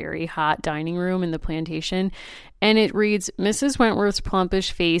being in a very hot dining room in the plantation. And it reads, Mrs. Wentworth's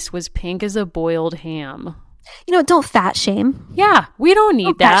plumpish face was pink as a boiled ham. You know, don't fat shame. Yeah, we don't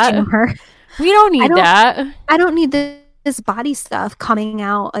need Fat shame that. her. We don't need that. I don't need this body stuff coming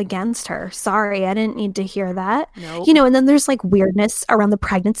out against her. Sorry, I didn't need to hear that. Nope. You know, and then there's like weirdness around the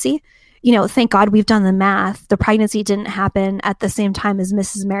pregnancy. You know, thank God we've done the math. The pregnancy didn't happen at the same time as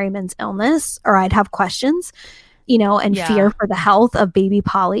Mrs. Merriman's illness, or I'd have questions, you know, and fear for the health of baby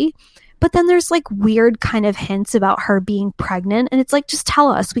Polly. But then there's like weird kind of hints about her being pregnant. And it's like, just tell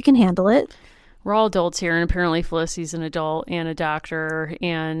us, we can handle it. We're all adults here, and apparently Felicity's an adult and a doctor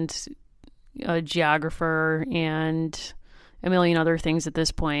and a geographer and a million other things at this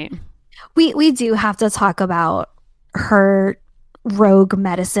point. We do have to talk about her rogue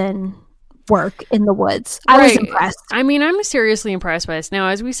medicine work in the woods. I was impressed. I mean, I'm seriously impressed by this. Now,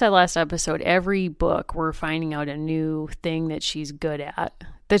 as we said last episode, every book we're finding out a new thing that she's good at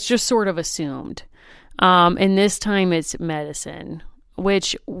that's just sort of assumed. And this time it's medicine,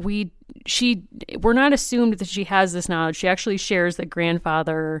 which we're not assumed that she has this knowledge. She actually shares that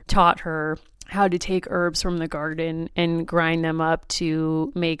grandfather taught her how to take herbs from the garden and grind them up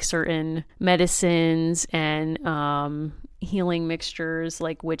to make certain medicines and healing mixtures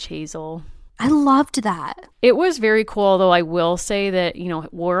like witch hazel. I loved that. It was very cool, though I will say that,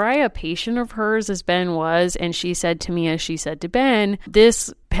 were I a patient of hers as Ben was, and she said to me, as she said to Ben,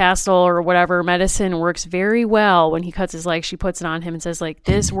 this pastel or whatever medicine works very well. When he cuts his leg, she puts it on him and says, like,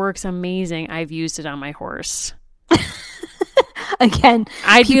 this works amazing. I've used it on my horse. Again,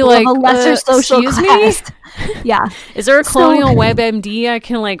 I'd be like, a lesser social class. Yeah. Is there a Colonial WebMD I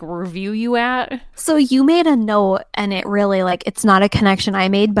can like review you at? So you made a note, and it really it's not a connection I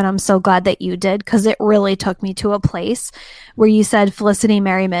made, but I'm so glad that you did, because it really took me to a place where you said Felicity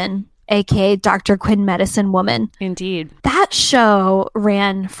Merriman, aka Dr. Quinn Medicine Woman. Indeed. That show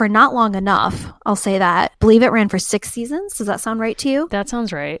ran for not long enough. I'll say that. I believe it ran for 6 seasons. Does that sound right to you? That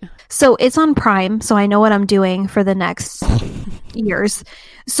sounds right. So it's on Prime, so I know what I'm doing for the next years.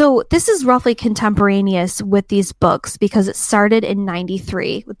 So this is roughly contemporaneous with these books because it started in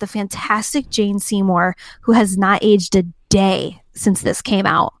 93 with the fantastic Jane Seymour, who has not aged a day since this came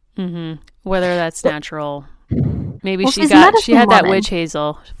out. Mm-hmm. Whether that's natural. Maybe Well, she she's had medicine that woman. witch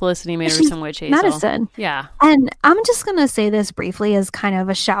hazel. Felicity made her She's some witch hazel. medicine. Yeah. And I'm just going to say this briefly as kind of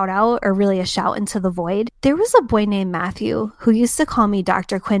a shout out, or really a shout into the void. There was a boy named Matthew who used to call me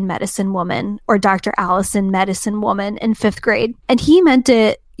Dr. Quinn Medicine Woman or Dr. Allison Medicine Woman in 5th grade. And he meant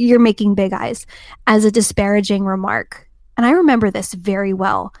it, you're making big eyes, as a disparaging remark. And I remember this very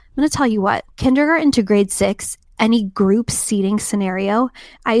well. I'm going to tell you what, kindergarten to grade 6, any group seating scenario,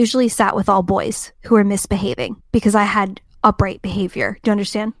 I usually sat with all boys who were misbehaving because I had upright behavior. Do you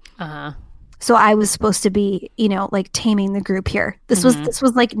understand? Uh-huh. So I was supposed to be, like taming the group here. This was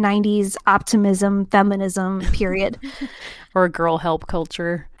like 90s optimism, feminism period. Or girl help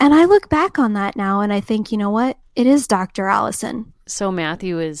culture. And I look back on that now and I think, you know what? It is Dr. Allison. So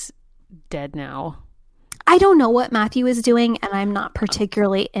Matthew is dead now. I don't know what Matthew is doing, and I'm not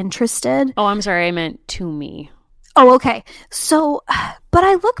particularly interested. Oh, I'm sorry. I meant to me. Oh, okay. So, but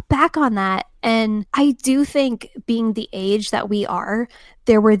I look back on that and I do think, being the age that we are,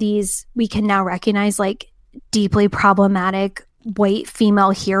 there were these, we can now recognize, like, deeply problematic white female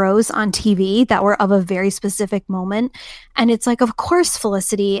heroes on TV that were of a very specific moment. And it's like, of course,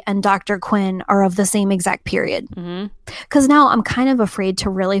 Felicity and Dr. Quinn are of the same exact period. Because now I'm kind of afraid to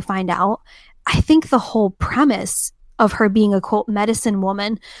really find out. I think the whole premise of her being a quote medicine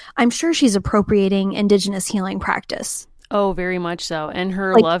woman, I'm sure she's appropriating indigenous healing practice. Oh, very much so. And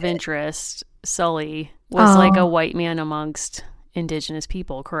her love interest, Sully, was like a white man amongst indigenous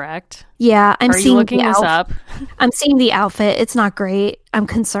people, correct? Yeah, I'm seeing. Are you looking this up? I'm seeing the outfit. It's not great. I'm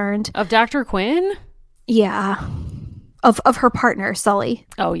concerned. Of Dr. Quinn? Yeah. Of her partner, Sully.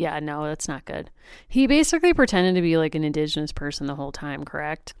 Oh, yeah. No, that's not good. He basically pretended to be like an indigenous person the whole time,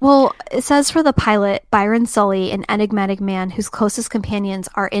 correct? Well, it says for the pilot, Byron Sully, an enigmatic man whose closest companions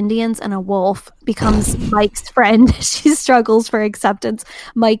are Indians and a wolf, becomes Mike's friend. She struggles for acceptance.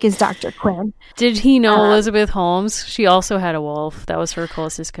 Mike is Dr. Quinn. Did he know Elizabeth Holmes? She also had a wolf. That was her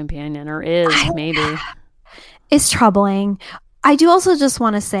closest companion, or is, maybe. It's troubling. I do also just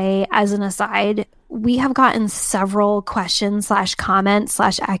want to say, as an aside, we have gotten several questions / comments /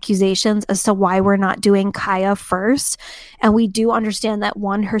 accusations as to why we're not doing Kaya first. And we do understand that,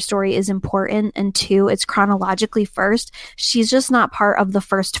 1, her story is important, and 2, it's chronologically first. She's just not part of the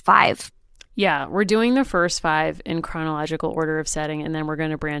first 5. Yeah, we're doing the first 5 in chronological order of setting, and then we're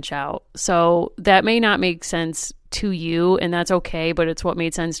going to branch out. So that may not make sense to you, and that's okay, but it's what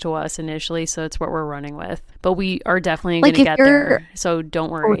made sense to us initially, so it's what we're running with. But we are definitely going to get there, so don't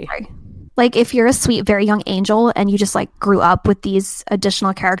worry. Like, if you're a sweet, very young angel and you just like grew up with these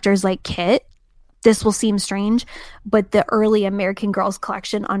additional characters like Kit, this will seem strange, but the early American Girls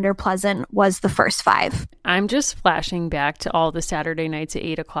collection under Pleasant was the first 5. I'm just flashing back to all the Saturday nights at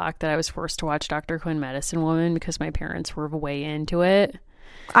 8 o'clock that I was forced to watch Dr. Quinn Medicine Woman because my parents were way into it.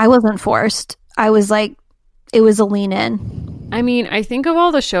 I wasn't forced. I was like, it was a lean in. I mean, I think of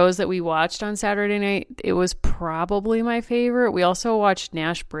all the shows that we watched on Saturday night, it was probably my favorite. We also watched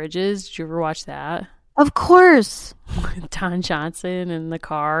Nash Bridges. Did you ever watch that? Of course. Don Johnson in the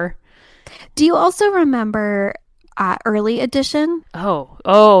car. Do you also remember Early Edition?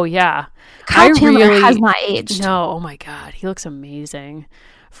 Oh, yeah. Kyle Chandler has not aged. No, oh my God. He looks amazing.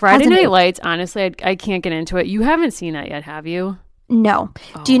 Friday Night Lights, honestly, I can't get into it. You haven't seen it yet, have you? No.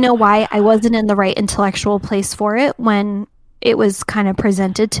 Do you know why I wasn't in the right intellectual place for it when it was kind of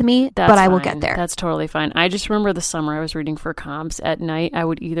presented to me, That's but I will fine. get there. That's totally fine. I just remember the summer I was reading for comps at night. I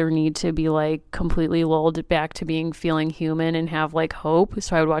would either need to be like completely lulled back to feeling human and have like hope.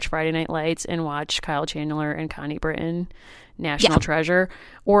 So I would watch Friday Night Lights and watch Kyle Chandler and Connie Britton, National Treasure.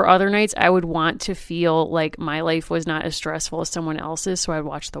 Or other nights I would want to feel like my life was not as stressful as someone else's. So I'd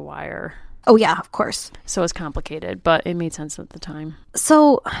watch The Wire. Oh, yeah, of course. So it's complicated, but it made sense at the time.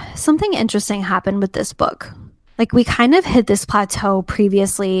 So something interesting happened with this book. Like, we kind of hit this plateau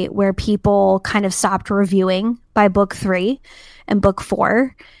previously where people kind of stopped reviewing by book 3 and book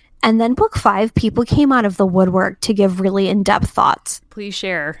 4. And then book 5, people came out of the woodwork to give really in-depth thoughts. Please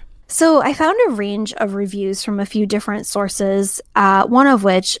share. So I found a range of reviews from a few different sources, one of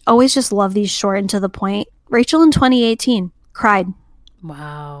which, always just love these short and to the point, Rachel in 2018, cried.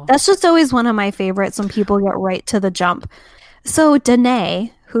 Wow. That's just always one of my favorites when people get right to the jump. So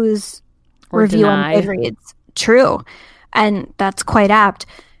Danae, whose review on Goodreads, true, and that's quite apt,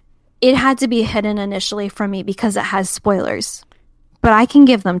 it had to be hidden initially from me because it has spoilers, but I can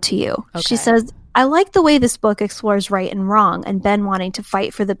give them to you. Okay. She says, I like the way this book explores right and wrong and Ben wanting to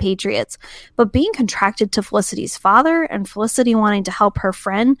fight for the Patriots, but being contracted to Felicity's father and Felicity wanting to help her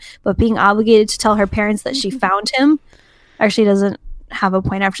friend, but being obligated to tell her parents that she found him. Actually, doesn't have a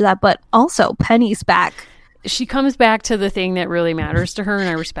point after that, but also Penny's back. She comes back to the thing that really matters to her, and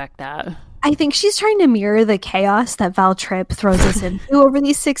I respect that. I think she's trying to mirror the chaos that Val Tripp throws us into over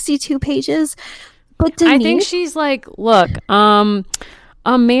these 62 pages. But Denise, I think she's like, look,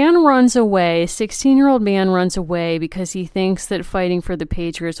 a man runs away, 16-year-old man runs away because he thinks that fighting for the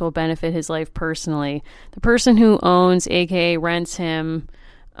Patriots will benefit his life personally. The person who owns, aka rents him,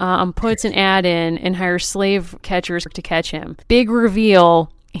 puts an ad in and hires slave catchers to catch him. Big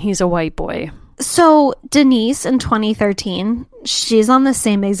reveal, he's a white boy. So Denise in 2013, she's on the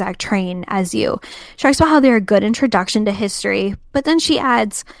same exact train as you. She talks about how they're a good introduction to history, but then she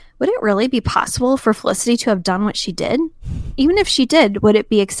adds, would it really be possible for Felicity to have done what she did? Even if she did, would it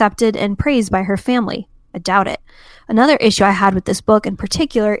be accepted and praised by her family? I doubt it. Another issue I had with this book in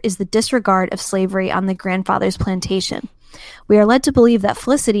particular is the disregard of slavery on the grandfather's plantation. We are led to believe that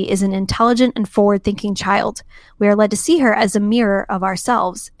Felicity is an intelligent and forward-thinking child. We are led to see her as a mirror of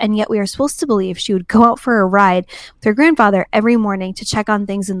ourselves, and yet we are supposed to believe she would go out for a ride with her grandfather every morning to check on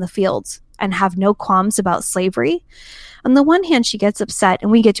things in the fields and have no qualms about slavery. On the one hand, she gets upset,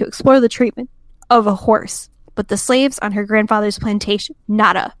 and we get to explore the treatment of a horse, but the slaves on her grandfather's plantation,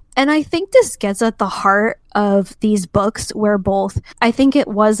 nada. And I think this gets at the heart of these books where both I think it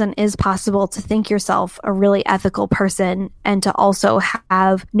was and is possible to think yourself a really ethical person and to also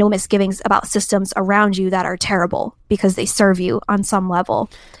have no misgivings about systems around you that are terrible because they serve you on some level.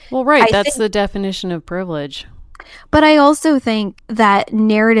 Well, right. That's the definition of privilege. But I also think that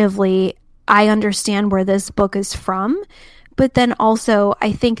narratively, I understand where this book is from. But then also,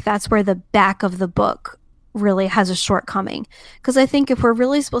 I think that's where the back of the book really has a shortcoming, because I think if we're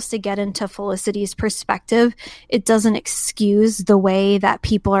really supposed to get into Felicity's perspective, it doesn't excuse the way that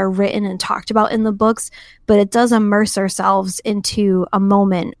people are written and talked about in the books, but it does immerse ourselves into a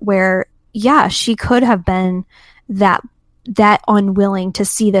moment where, yeah, she could have been that unwilling to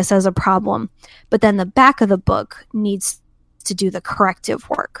see this as a problem, but then the back of the book needs to do the corrective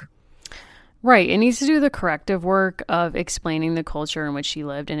work. Right. It needs to do the corrective work of explaining the culture in which she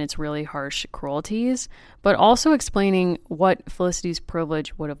lived and its really harsh cruelties, but also explaining what Felicity's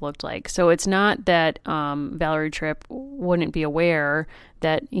privilege would have looked like. So it's not that Valerie Tripp wouldn't be aware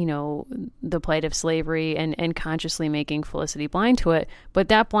that, you know, the plight of slavery and consciously making Felicity blind to it, but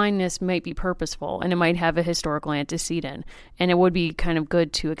that blindness might be purposeful and it might have a historical antecedent. And it would be kind of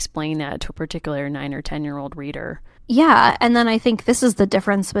good to explain that to a particular 9 or 10-year-old reader. Yeah, and then I think this is the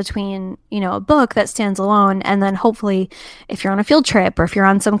difference between, you know, a book that stands alone and then hopefully if you're on a field trip or if you're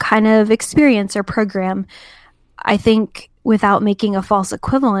on some kind of experience or program, I think without making a false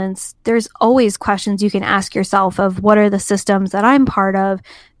equivalence, there's always questions you can ask yourself of what are the systems that I'm part of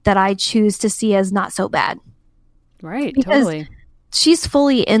that I choose to see as not so bad. Right, because totally. She's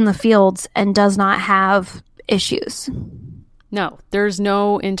fully in the fields and does not have issues. No, there's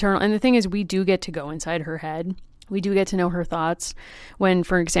no internal, and the thing is we do get to go inside her head. We do get to know her thoughts when,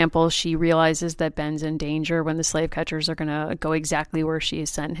 for example, she realizes that Ben's in danger, when the slave catchers are going to go exactly where she has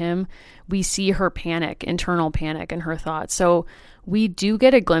sent him. We see her panic, internal panic in her thoughts. So we do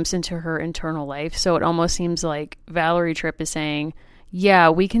get a glimpse into her internal life. So it almost seems like Valerie Tripp is saying, yeah,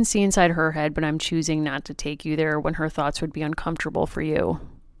 we can see inside her head, but I'm choosing not to take you there when her thoughts would be uncomfortable for you.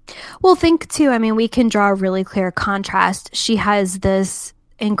 Well, think too, I mean, we can draw a really clear contrast. She has this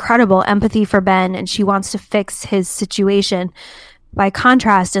incredible empathy for Ben and she wants to fix his situation. By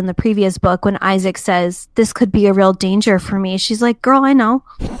contrast, in the previous book, when Isaac says, this could be a real danger for me, she's like, girl, I know.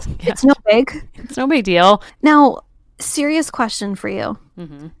 It's no big. It's no big deal. Now, serious question for you.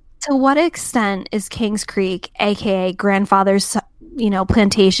 Mm-hmm. To what extent is Kings Creek, aka grandfather's,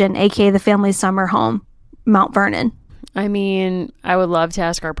 plantation, aka the family's summer home, Mount Vernon? I mean, I would love to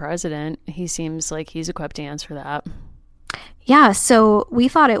ask our president. He seems like he's equipped to answer that. Yeah, so we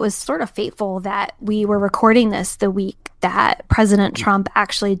thought it was sort of fateful that we were recording this the week that President Trump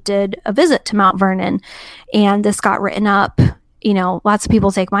actually did a visit to Mount Vernon, and this got written up. Lots of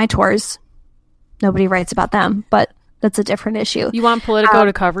people take my tours. Nobody writes about them, but that's a different issue. You want Politico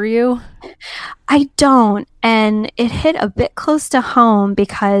to cover you? I don't, and it hit a bit close to home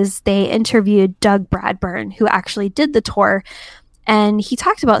because they interviewed Doug Bradburn, who actually did the tour. And he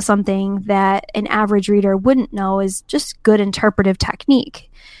talked about something that an average reader wouldn't know is just good interpretive technique.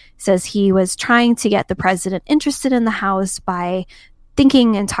 He says he was trying to get the president interested in the House by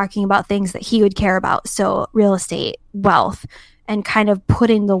thinking and talking about things that he would care about. So real estate, wealth, and kind of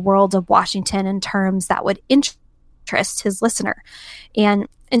putting the world of Washington in terms that would interest his listener. And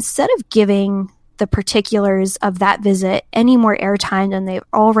instead of giving the particulars of that visit any more airtime than they've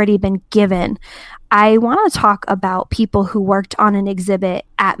already been given, I want to talk about people who worked on an exhibit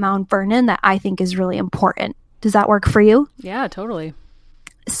at Mount Vernon that I think is really important. Does that work for you? Yeah, totally.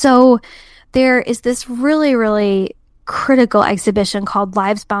 So there is this really, really critical exhibition called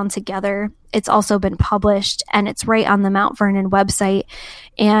Lives Bound Together. It's also been published, and it's right on the Mount Vernon website.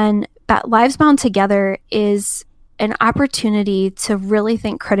 And that Lives Bound Together is an opportunity to really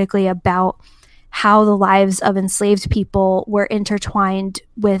think critically about how the lives of enslaved people were intertwined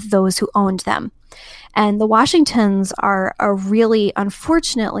with those who owned them. And the Washingtons are a really,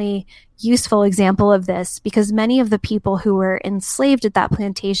 unfortunately, useful example of this, because many of the people who were enslaved at that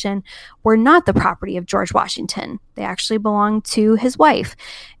plantation were not the property of George Washington. They actually belonged to his wife.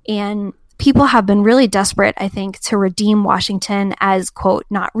 And people have been really desperate, I think, to redeem Washington as, quote,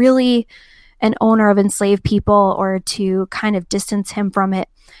 not really an owner of enslaved people, or to kind of distance him from it.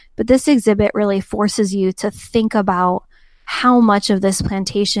 But this exhibit really forces you to think about how much of this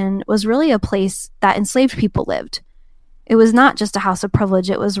plantation was really a place that enslaved people lived. It was not just a house of privilege.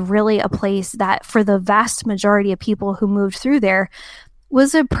 It was really a place that, for the vast majority of people who moved through there,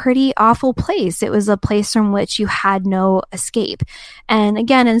 was a pretty awful place. It was a place from which you had no escape. And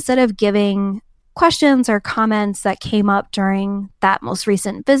again, instead of giving questions or comments that came up during that most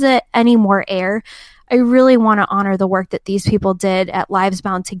recent visit any more air, I really want to honor the work that these people did at Lives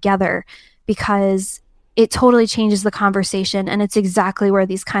Bound Together, because it totally changes the conversation, and it's exactly where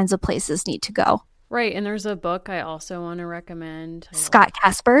these kinds of places need to go. Right, and there's a book I also want to recommend. Scott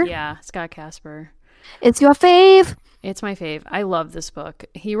Casper? Yeah, Scott Casper. It's your fave? It's my fave. I love this book.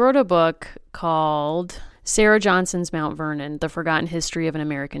 He wrote a book called Sarah Johnson's Mount Vernon, The Forgotten History of an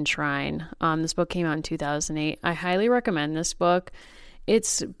American Shrine. This book came out in 2008. I highly recommend this book.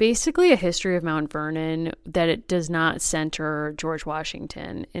 It's basically a history of Mount Vernon that it does not center George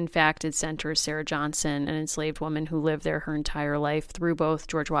Washington. In fact, it centers Sarah Johnson, an enslaved woman who lived there her entire life through both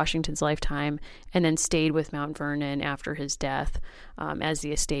George Washington's lifetime and then stayed with Mount Vernon after his death, as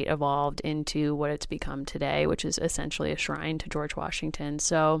the estate evolved into what it's become today, which is essentially a shrine to George Washington.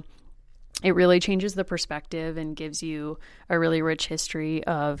 So it really changes the perspective and gives you a really rich history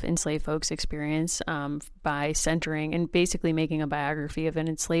of enslaved folks' experience by centering and basically making a biography of an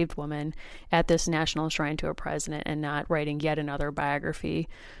enslaved woman at this national shrine to a president, and not writing yet another biography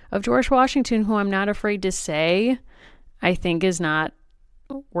of George Washington, who I'm not afraid to say I think is not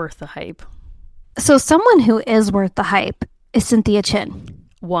worth the hype. So someone who is worth the hype is Cynthia Chin.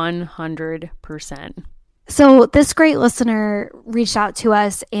 100%. So this great listener reached out to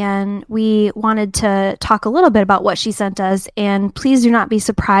us, and we wanted to talk a little bit about what she sent us. And please do not be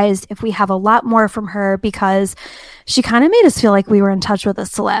surprised if we have a lot more from her, because she kind of made us feel like we were in touch with a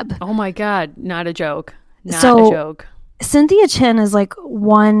celeb. Oh my God. Not a joke. Not a joke. Cynthia Chin is like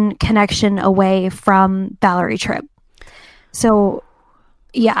one connection away from Valerie Tripp. So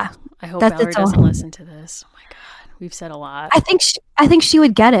yeah. I hope Valerie doesn't listen to this. Oh my God. We've said a lot. I think she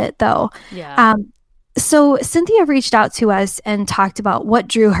would get it though. Yeah. So Cynthia reached out to us and talked about what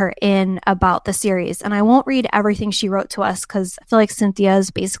drew her in about the series. And I won't read everything she wrote to us, because I feel like Cynthia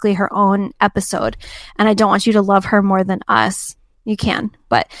is basically her own episode, and I don't want you to love her more than us. You can,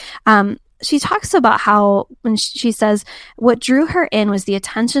 but she talks about how, when she says, what drew her in was the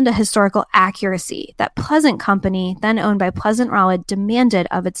attention to historical accuracy that Pleasant Company, then owned by Pleasant Rowlett, demanded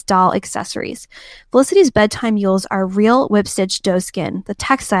of its doll accessories. Felicity's bedtime mules are real whip-stitched doeskin. The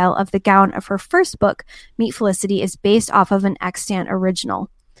textile of the gown of her first book, Meet Felicity, is based off of an extant original.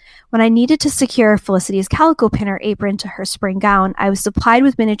 When I needed to secure Felicity's calico pinner apron to her spring gown, I was supplied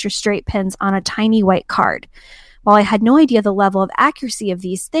with miniature straight pins on a tiny white card. While I had no idea the level of accuracy of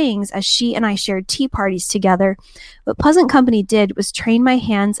these things, as she and I shared tea parties together, what Pleasant Company did was train my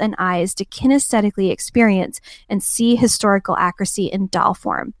hands and eyes to kinesthetically experience and see historical accuracy in doll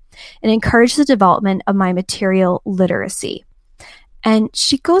form, and encourage the development of my material literacy. And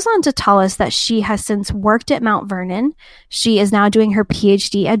she goes on to tell us that she has since worked at Mount Vernon. She is now doing her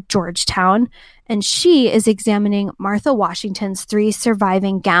PhD at Georgetown, and she is examining Martha Washington's 3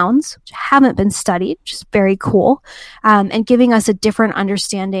 surviving gowns, which haven't been studied, which is very cool, and giving us a different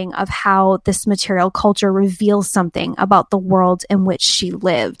understanding of how this material culture reveals something about the world in which she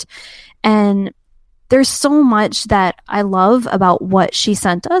lived. And there's so much that I love about what she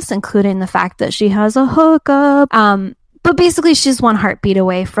sent us, including the fact that she has a hookup. But basically, she's one heartbeat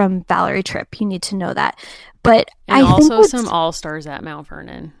away from Valerie Tripp. You need to know that. But and also some all-stars at Mount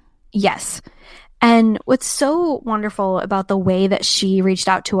Vernon. Yes. And what's so wonderful about the way that she reached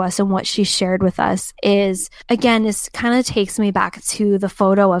out to us and what she shared with us is, again, this kind of takes me back to the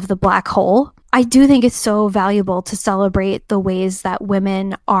photo of the black hole. I do think it's so valuable to celebrate the ways that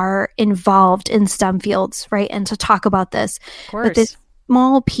women are involved in STEM fields, right? And to talk about this. Of course. But this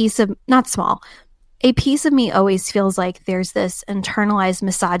small piece of, not small, a piece of me always feels like there's this internalized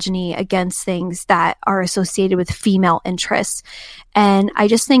misogyny against things that are associated with female interests. And I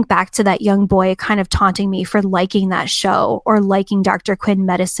just think back to that young boy kind of taunting me for liking that show or liking Dr. Quinn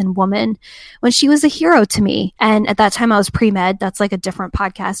Medicine Woman when she was a hero to me. And at that time I was pre-med. That's like a different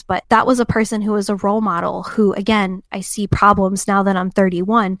podcast, but that was a person who was a role model who, again, I see problems now that I'm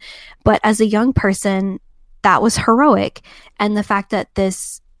 31. But as a young person, that was heroic. And the fact that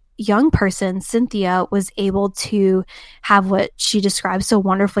this young person, Cynthia, was able to have what she describes so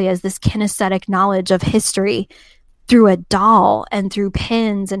wonderfully as this kinesthetic knowledge of history through a doll and through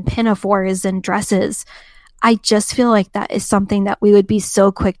pins and pinafores and dresses. I just feel like that is something that we would be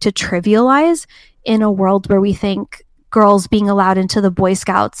so quick to trivialize in a world where we think girls being allowed into the Boy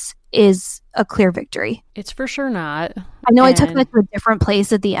Scouts is a clear victory. It's for sure not. I know I took that to a different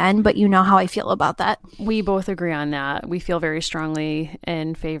place at the end, but you know how I feel about that. We both agree on that. We feel very strongly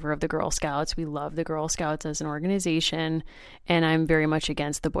in favor of the Girl Scouts. We love the Girl Scouts as an organization, and I'm very much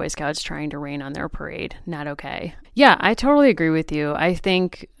against the Boy Scouts trying to rain on their parade. Not okay. Yeah, I totally agree with you. I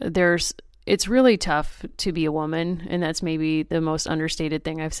think it's really tough to be a woman, and that's maybe the most understated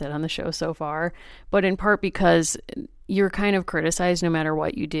thing I've said on the show so far, but in part because you're kind of criticized no matter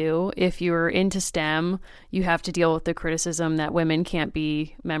what you do. If you're into STEM, you have to deal with the criticism that women can't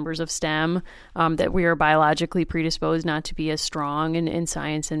be members of STEM, that we are biologically predisposed not to be as strong in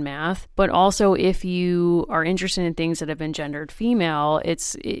science and math. But also, if you are interested in things that have been gendered female,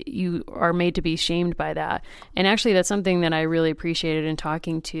 you are made to be shamed by that. And actually, that's something that I really appreciated in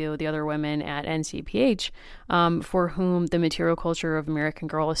talking to the other women at NCPH, for whom the material culture of American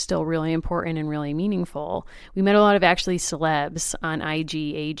Girl is still really important and really meaningful. We met a lot of actually celebs on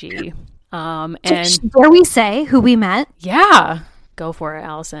IGAG. And dare we say who we met? Yeah, go for it,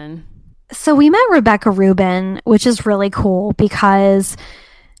 Allison. So we met Rebecca Rubin, which is really cool because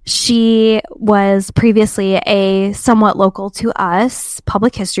she was previously a somewhat local to us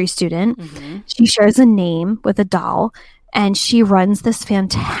public history student. Mm-hmm. She shares a name with a doll, and she runs this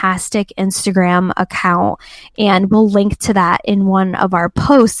fantastic Instagram account, and we'll link to that in one of our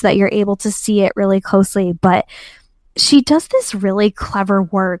posts that you're able to see it really closely. But she does this really clever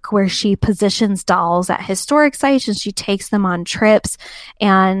work where she positions dolls at historic sites and she takes them on trips.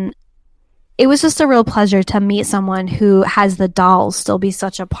 And it was just a real pleasure to meet someone who has the dolls still be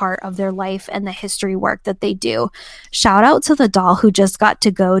such a part of their life and the history work that they do. Shout out to the doll who just got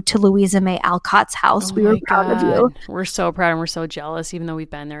to go to Louisa May Alcott's house. We were proud of you. We're so proud and we're so jealous, even though we've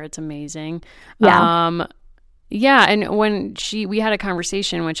been there. It's amazing. Yeah. Yeah, and when we had a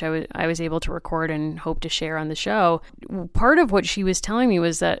conversation, which I was able to record and hope to share on the show, part of what she was telling me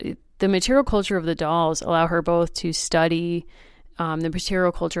was that the material culture of the dolls allow her both to study the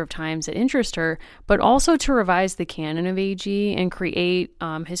material culture of times that interest her, but also to revise the canon of AG and create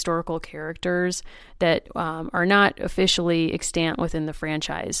historical characters that are not officially extant within the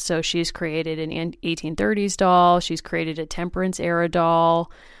franchise. So she's created an 1830s doll, she's created a Temperance era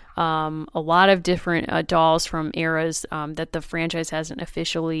doll, a lot of different dolls from eras that the franchise hasn't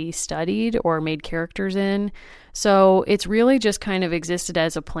officially studied or made characters in. So it's really just kind of existed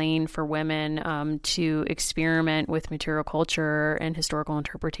as a plane for women to experiment with material culture and historical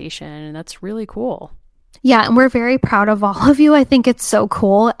interpretation, and that's really cool. Yeah, and we're very proud of all of you. I think it's so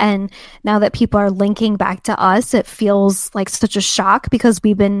cool. And now that people are linking back to us, it feels like such a shock because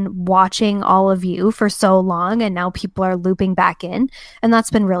we've been watching all of you for so long and now people are looping back in. And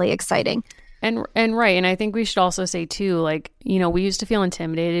that's been really exciting. And right. And I think we should also say too, like, we used to feel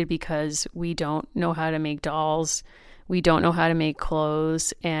intimidated because we don't know how to make dolls. We don't know how to make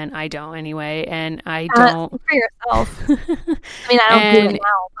clothes, and I don't anyway. And I don't for yourself. I mean, I don't do it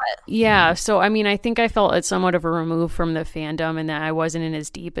now, but yeah. So I mean, I think I felt it somewhat of a remove from the fandom, and that I wasn't in as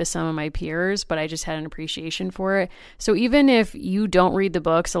deep as some of my peers, but I just had an appreciation for it. So even if you don't read the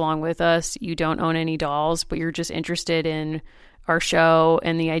books along with us, you don't own any dolls, but you're just interested in our show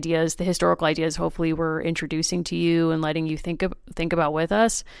and the ideas, the historical ideas, hopefully we're introducing to you and letting you think about with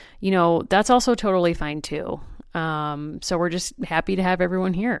us, that's also totally fine too. So we're just happy to have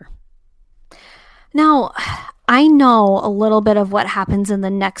everyone here. Now, I know a little bit of what happens in the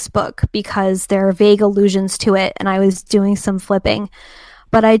next book because there are vague allusions to it, and I was doing some flipping.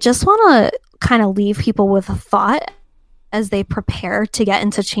 But I just want to kind of leave people with a thought as they prepare to get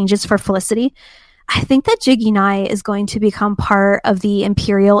into changes for Felicity. I think that Jiggy Nye is going to become part of the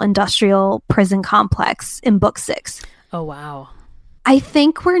Imperial Industrial Prison Complex in Book 6. Oh, wow. I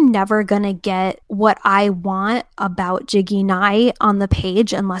think we're never going to get what I want about Jiggy Nye on the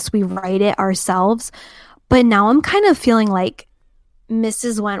page unless we write it ourselves. But now I'm kind of feeling like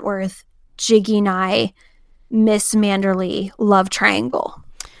Mrs. Wentworth, Jiggy Nye, Miss Manderley love triangle.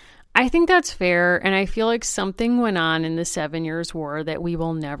 I think that's fair. And I feel like something went on in the 7 Years' War that we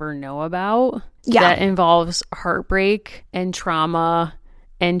will never know about. Yeah. That involves heartbreak and trauma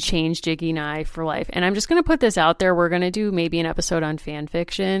and change Jiggy Nye for life. And I'm just going to put this out there. We're going to do maybe an episode on fan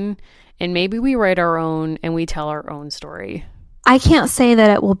fiction, and maybe we write our own and we tell our own story. I can't say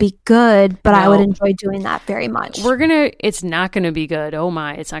that it will be good, but No. I would enjoy doing that very much. It's not going to be good. Oh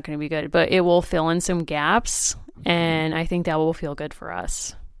my, it's not going to be good, but it will fill in some gaps, and I think that will feel good for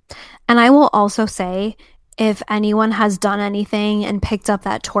us. And I will also say, if anyone has done anything and picked up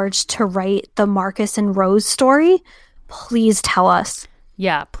that torch to write the Marcus and Rose story, please tell us.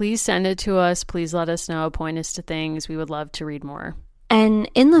 Yeah, please send it to us. Please let us know. Point us to things. We would love to read more. And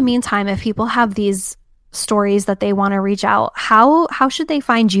in the meantime, if people have these stories that they want to reach out, how should they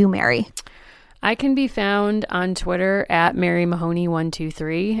find you, Mary? I can be found on Twitter at Mary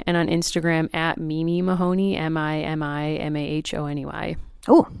Mahoney123 and on Instagram at Mimi Mahoney, MIMIMAHONEY.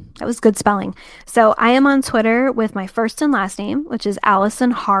 Oh, that was good spelling. So I am on Twitter with my first and last name, which is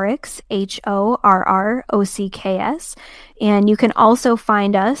Allison Horrocks, HORROCKS. And you can also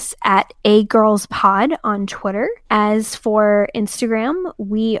find us at A Girls Pod on Twitter. As for Instagram,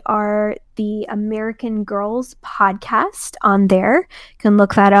 we are the American Girls Podcast on there. You can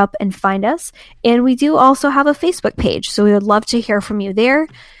look that up and find us. And we do also have a Facebook page, so we would love to hear from you there.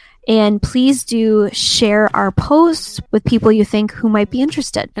 And please do share our posts with people you think who might be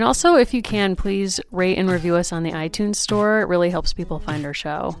interested. And also, if you can, please rate and review us on the iTunes store. It really helps people find our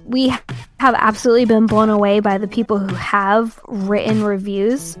show. We have absolutely been blown away by the people who have written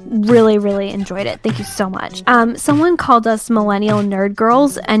reviews. Really, really enjoyed it. Thank you so much. Someone called us Millennial Nerd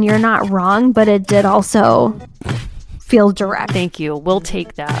Girls, and you're not wrong, but it did also feel direct. Thank you. We'll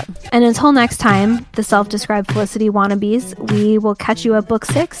take that. And until next time, the self-described Felicity wannabes, we will catch you at Book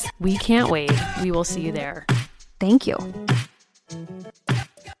 6. We can't wait. We will see you there. Thank you.